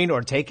train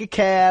or take a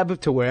cab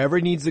to wherever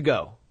he needs to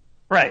go.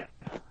 Right.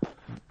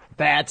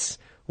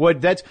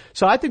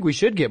 So I think we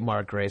should get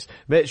Mark Grace.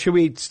 But should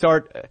we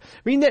start? I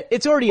mean,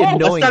 it's already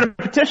annoying. Let's start a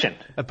petition.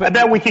 I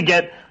bet we could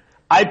get.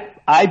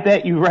 I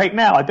bet you right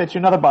now. I bet you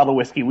another bottle of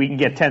whiskey. We can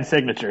get 10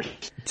 signatures.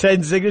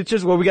 10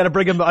 signatures? Well, we got to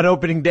bring him on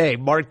opening day.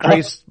 Mark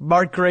Grace,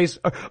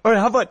 or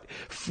how about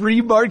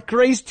free Mark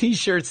Grace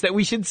T-shirts that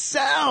we should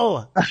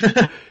sell?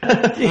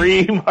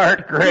 Free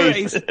Mark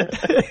Grace.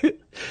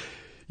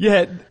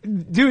 Yeah,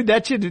 dude,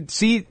 that should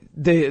see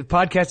the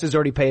podcast is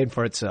already paying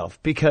for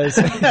itself because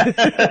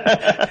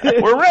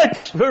we're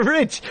rich. We're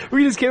rich.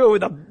 We just came up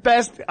with the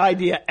best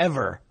idea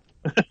ever.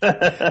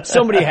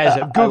 Somebody has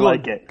it. Google, I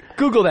like it.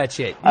 Google that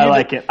shit. I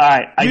like it. All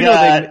right.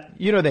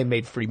 You know they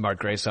made free Mark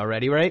Grace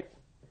already, right?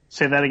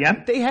 Say that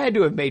again? They had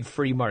to have made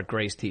free Mark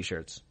Grace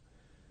T-shirts.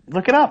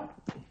 Look it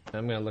up.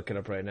 I'm going to look it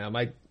up right now.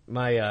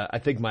 I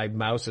think my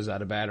mouse is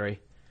out of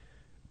battery.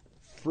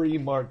 Free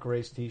Mark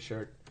Grace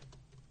T-shirt.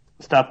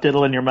 Stop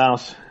diddling your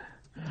mouse.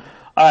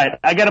 All right.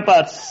 I got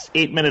about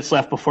 8 minutes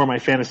left before my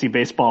fantasy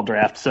baseball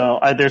draft. So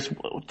there's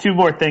 2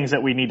 more things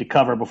that we need to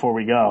cover before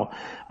we go.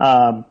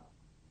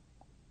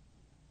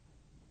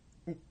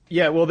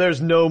 Yeah, well,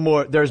 there's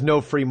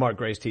no free Mark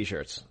Grace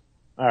T-shirts.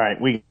 All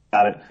right, we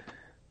got it.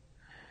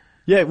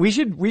 Yeah, we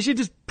should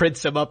just print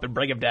some up and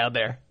bring them down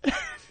there.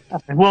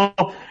 and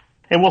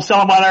we'll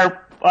sell them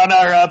on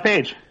our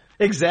page.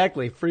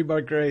 Exactly, free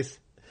Mark Grace.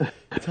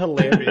 It's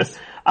hilarious.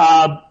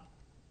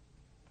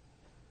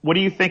 What do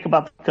you think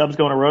about the Cubs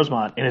going to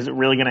Rosemont, and is it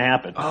really going to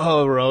happen?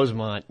 Oh,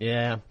 Rosemont,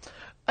 yeah.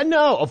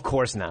 No, of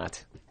course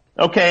not.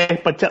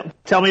 Okay, but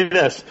tell me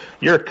this: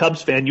 you're a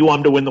Cubs fan. You want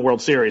them to win the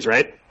World Series,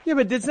 right? Yeah,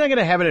 but it's not going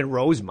to have it in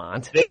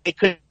Rosemont. They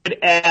could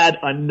add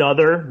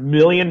another $1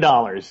 million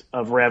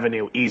of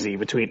revenue easy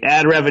between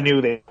ad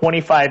revenue, the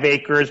 25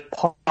 acres,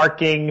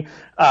 parking.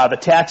 The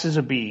taxes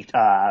would be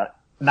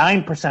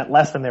 9%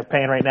 less than they're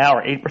paying right now,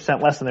 or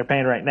 8% less than they're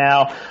paying right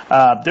now.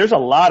 There's a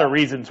lot of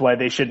reasons why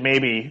they should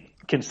maybe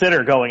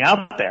consider going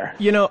out there.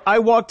 You know, I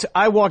walked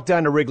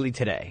down to Wrigley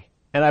today.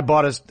 And I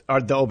bought us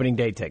the opening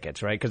day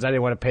tickets, right? Because I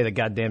didn't want to pay the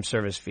goddamn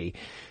service fee.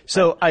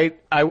 So I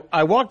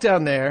walked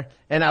down there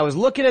and I was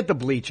looking at the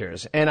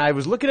bleachers and I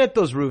was looking at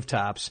those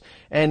rooftops.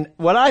 And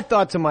what I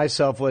thought to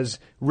myself was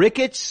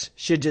Ricketts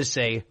should just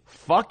say,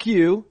 fuck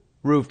you,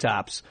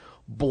 rooftops,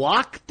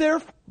 block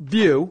their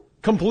view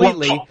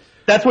completely. Well,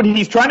 that's what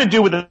he's trying to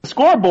do with the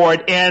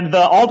scoreboard, and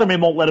the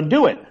alderman won't let him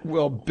do it.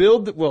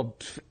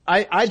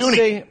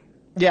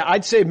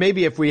 I'd say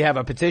maybe if we have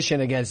a petition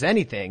against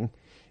anything,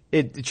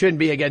 it shouldn't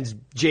be against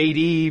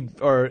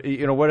JD or,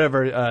 you know,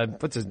 whatever,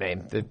 what's his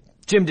name?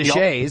 Jim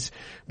DeShays.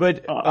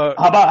 But, how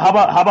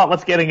about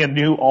let's getting a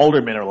new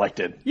alderman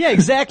elected? Yeah,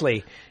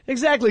 exactly.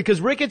 Exactly.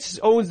 Cause Ricketts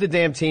owns the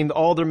damn team. The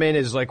alderman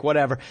is like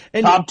whatever.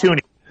 And Tom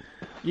Tooney.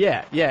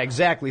 Yeah,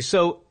 exactly.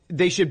 So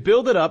they should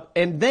build it up,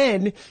 and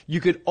then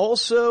you could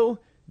also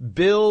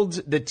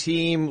build the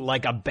team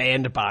like a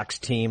bandbox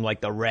team,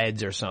 like the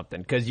Reds or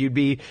something. Cause you'd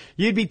be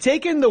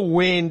taking the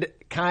wind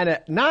kind of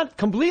not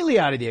completely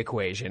out of the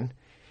equation.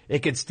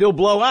 It could still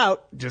blow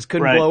out, just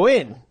couldn't blow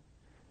in,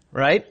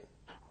 right?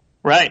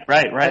 Right.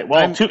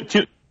 Well,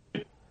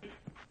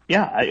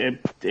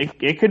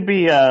 it could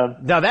be.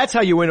 Now that's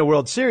how you win a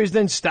World Series.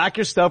 Then stock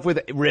your stuff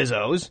with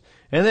Rizzos,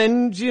 and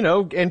then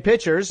and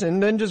pitchers,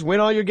 and then just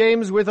win all your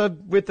games with a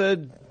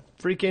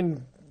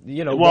freaking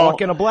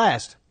walk and a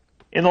blast.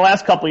 In the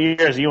last couple of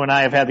years, you and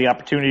I have had the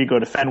opportunity to go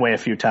to Fenway a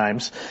few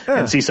times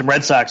and see some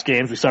Red Sox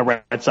games. We saw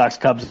Red Sox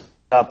Cubs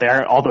out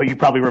there, although you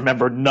probably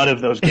remember none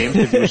of those games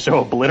because you were so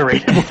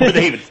obliterated before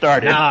they even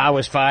started. No, I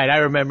was fine. I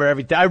remember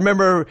everything. I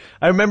remember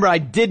I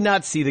did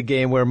not see the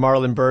game where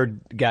Marlon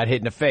Byrd got hit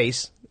in the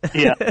face.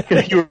 Yeah,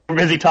 you were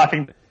busy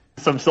talking to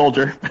some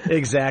soldier.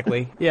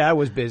 Exactly. Yeah, I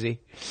was busy.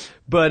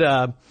 But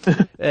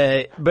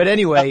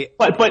anyway.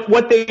 But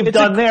what they've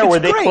done there, where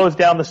they closed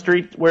down the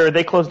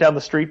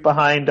street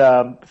behind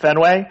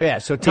Fenway. Yeah.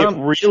 So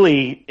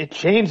it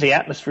changed the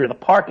atmosphere of the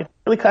park. It's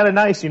really kind of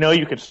nice.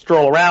 You could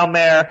stroll around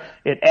there.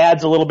 It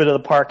adds a little bit of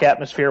the park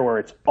atmosphere where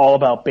it's all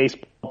about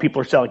baseball.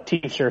 People are selling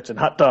T-shirts and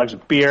hot dogs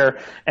and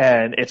beer,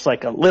 and it's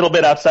like a little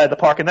bit outside the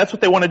park. And that's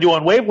what they want to do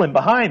on Waveland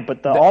behind.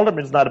 But the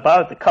alderman's not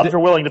about it. The Cubs are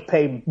willing to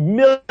pay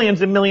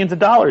millions and millions of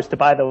dollars to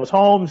buy those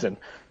homes and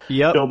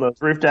build those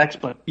roof decks.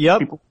 But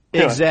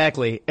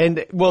exactly.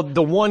 And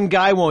the one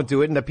guy won't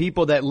do it, and the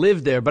people that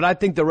live there. But I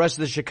think the rest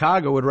of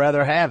Chicago would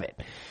rather have it.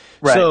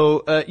 Right.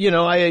 So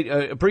I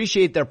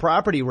appreciate their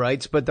property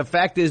rights, but the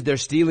fact is they're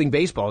stealing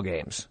baseball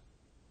games.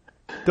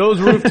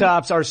 Those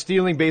rooftops are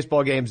stealing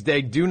baseball games.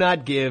 They do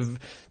not give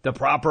the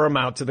proper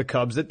amount to the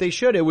Cubs that they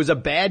should. It was a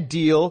bad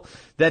deal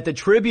that the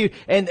Tribune,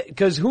 and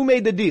because who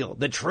made the deal?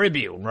 The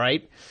Tribune,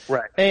 right?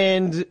 Right.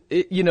 And,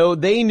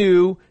 they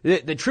knew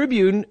that the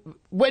Tribune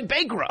went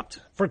bankrupt,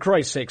 for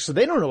Christ's sake, so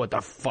they don't know what the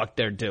fuck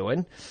they're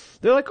doing.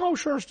 They're like, oh,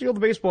 sure, steal the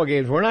baseball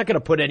games. We're not going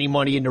to put any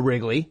money into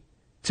Wrigley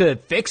to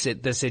fix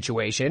the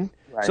situation.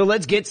 Right. So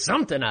let's get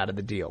something out of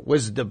the deal,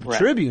 was the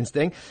Tribune's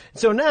thing.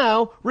 So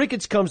now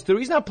Ricketts comes through.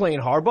 He's not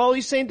playing hardball.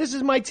 He's saying, this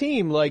is my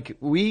team. Like,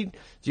 do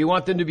you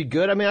want them to be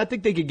good? I mean, I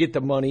think they could get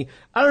the money.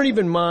 I don't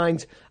even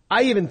mind.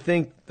 I even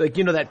think, that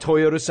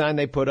Toyota sign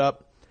they put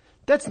up,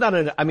 that's not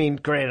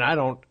granted, I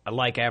don't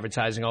like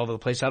advertising all over the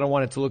place. I don't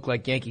want it to look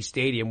like Yankee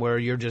Stadium where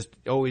you're just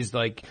always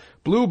like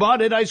blue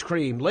bonnet ice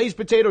cream, Lay's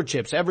potato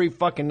chips every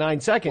fucking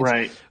 9 seconds.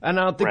 Right. And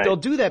I don't think they'll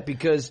do that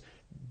because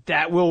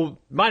that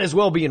might as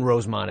well be in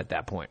Rosemont at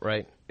that point,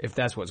 right? If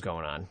that's what's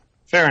going on.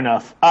 Fair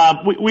enough.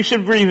 We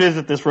should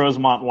revisit this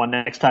Rosemont one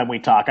next time we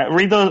talk.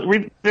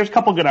 There's a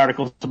couple good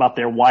articles about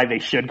why they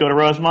should go to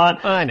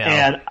Rosemont. I know.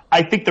 And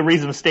I think the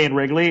reason to stay in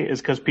Wrigley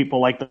is because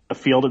people like the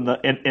field in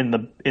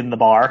the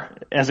bar,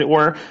 as it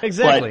were.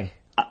 Exactly. But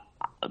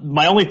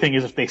my only thing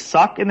is if they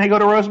suck and they go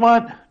to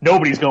Rosemont,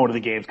 nobody's going to the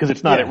games because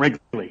it's not at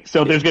Wrigley.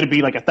 So there's going to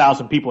be like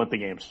 1,000 people at the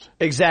games.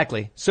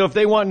 Exactly. So if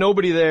they want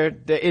nobody there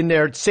in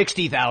their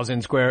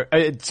 60,000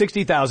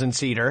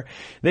 seater,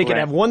 they can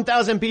have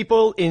 1,000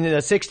 people in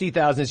a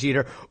 60,000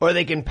 seater, or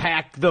they can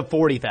pack the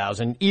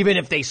 40,000, even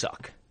if they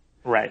suck.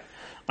 Right.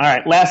 All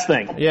right. Last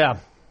thing. Yeah.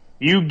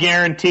 You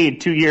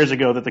guaranteed 2 years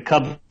ago that the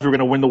Cubs were going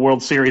to win the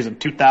World Series in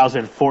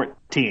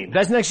 2014.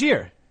 That's next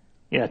year.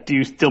 Yeah. Do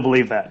you still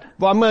believe that?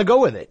 Well, I'm going to go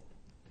with it.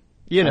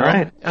 All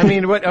right.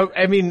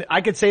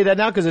 I could say that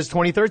now because it's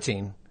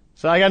 2013.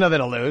 So I got nothing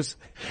to lose.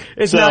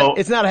 It's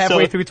not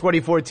halfway through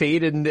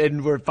 2014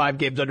 and we're 5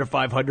 games under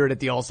 500 at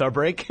the All-Star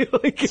break.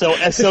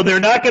 So they're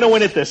not going to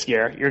win it this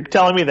year. You're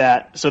telling me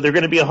that. So they're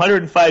going to be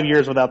 105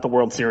 years without the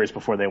World Series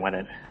before they win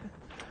it.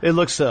 It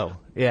looks so.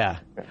 Yeah.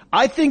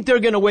 I think they're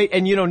going to wait.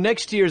 And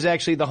next year is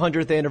actually the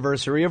 100th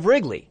anniversary of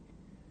Wrigley.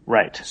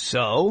 Right.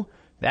 So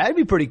that'd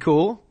be pretty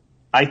cool.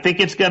 I think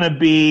it's going to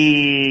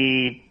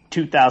be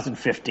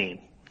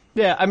 2015.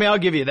 Yeah, I mean, I'll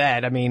give you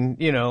that. I mean,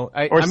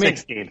 or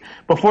 16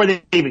 before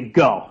they even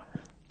go.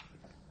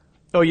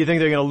 Oh, you think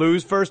they're going to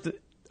lose first?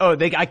 Oh,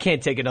 I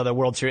can't take another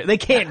World Series. They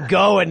can't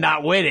go and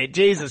not win it.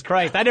 Jesus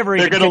Christ. They're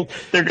going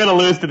to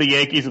lose to the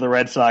Yankees or the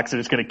Red Sox, and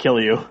it's going to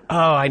kill you. Oh,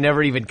 I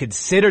never even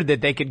considered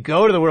that they could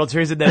go to the World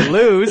Series and then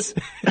lose.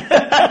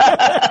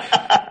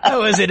 That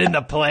wasn't in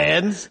the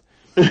plans.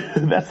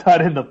 That's not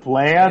in the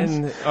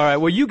plans. All right.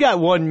 Well, you got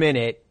 1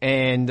 minute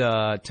and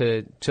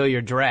till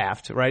your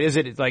draft, right? Is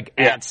it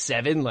at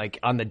 7, like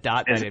on the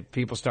dot when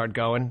people start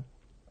going?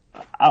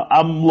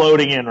 I'm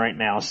loading in right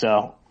now,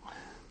 so.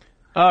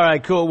 All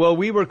right, cool. Well,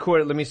 we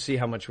recorded. Let me see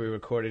how much we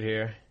recorded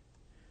here.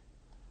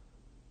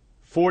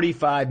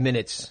 45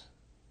 minutes.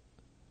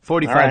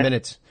 45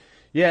 minutes.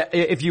 Yeah,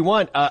 if you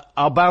want,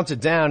 I'll bounce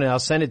it down and I'll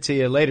send it to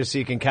you later so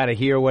you can kind of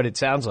hear what it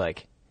sounds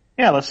like.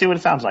 Yeah, let's see what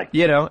it sounds like.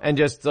 And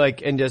just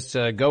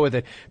go with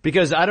it.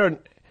 Because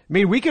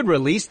we could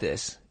release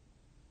this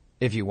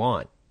if you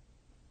want.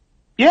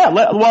 Yeah,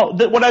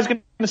 what I was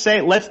going to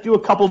say, let's do a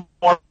couple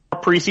more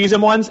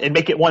preseason ones and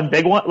make it one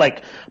big one,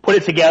 like put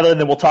it together, and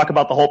then we'll talk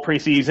about the whole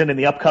preseason and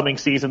the upcoming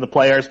season, the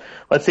players.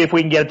 Let's see if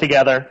we can get it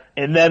together,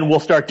 and then we'll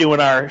start doing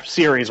our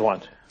series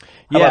one.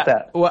 How about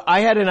that? Well,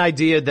 I had an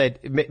idea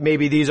that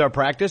maybe these are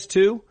practice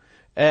too,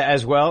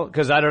 as well,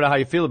 because I don't know how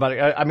you feel about it.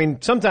 I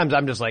mean, sometimes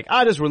I'm just like,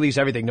 I just release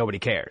everything, nobody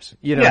cares.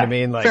 You know what I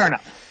mean? Fair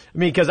enough. I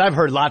mean, because I've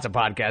heard lots of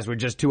podcasts where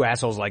just two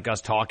assholes like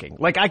us talking.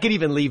 Like, I could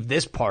even leave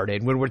this part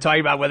in when we're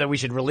talking about whether we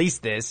should release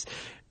this,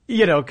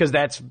 because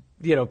that's,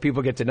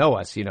 people get to know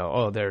us,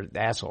 they're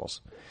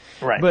assholes.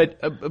 Right.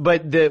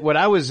 But what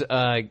I was,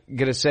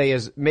 gonna say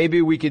is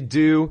maybe we could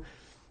do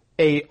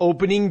a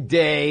opening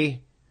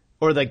day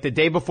or like the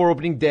day before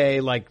opening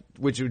day,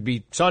 which would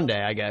be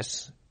Sunday, I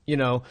guess,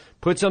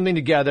 put something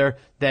together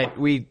that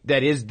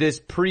is this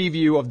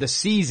preview of the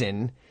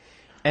season,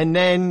 and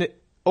then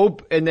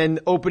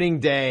opening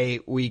day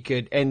we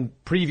could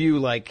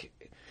preview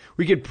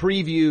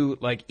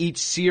each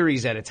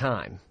series at a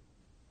time.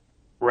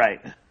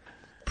 Right.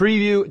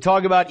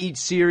 Talk about each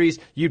series.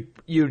 You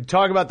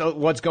talk about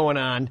what's going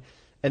on,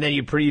 and then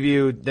you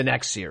preview the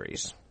next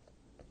series.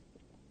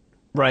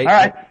 Right? All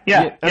right.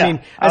 Yeah. I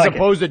mean, as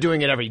opposed to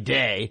doing it every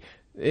day,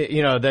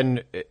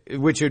 then,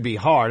 which would be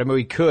hard. I mean,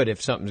 we could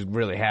if something's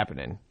really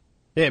happening.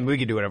 Yeah, we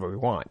could do whatever we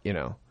want,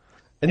 And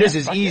this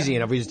is easy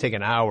enough. We just take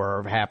an hour or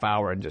a half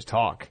hour and just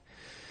talk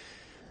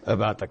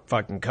about the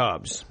fucking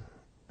Cubs.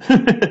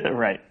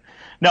 Right.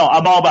 No,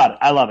 I'm all about it.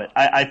 I love it.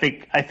 I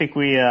think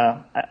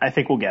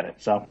we'll get it.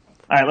 So, all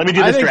right, let me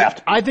do this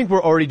draft. I think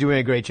we're already doing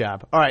a great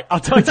job. All right, I'll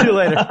talk to you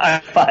later.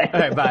 Bye. All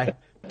right, bye.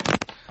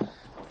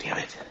 Damn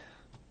it.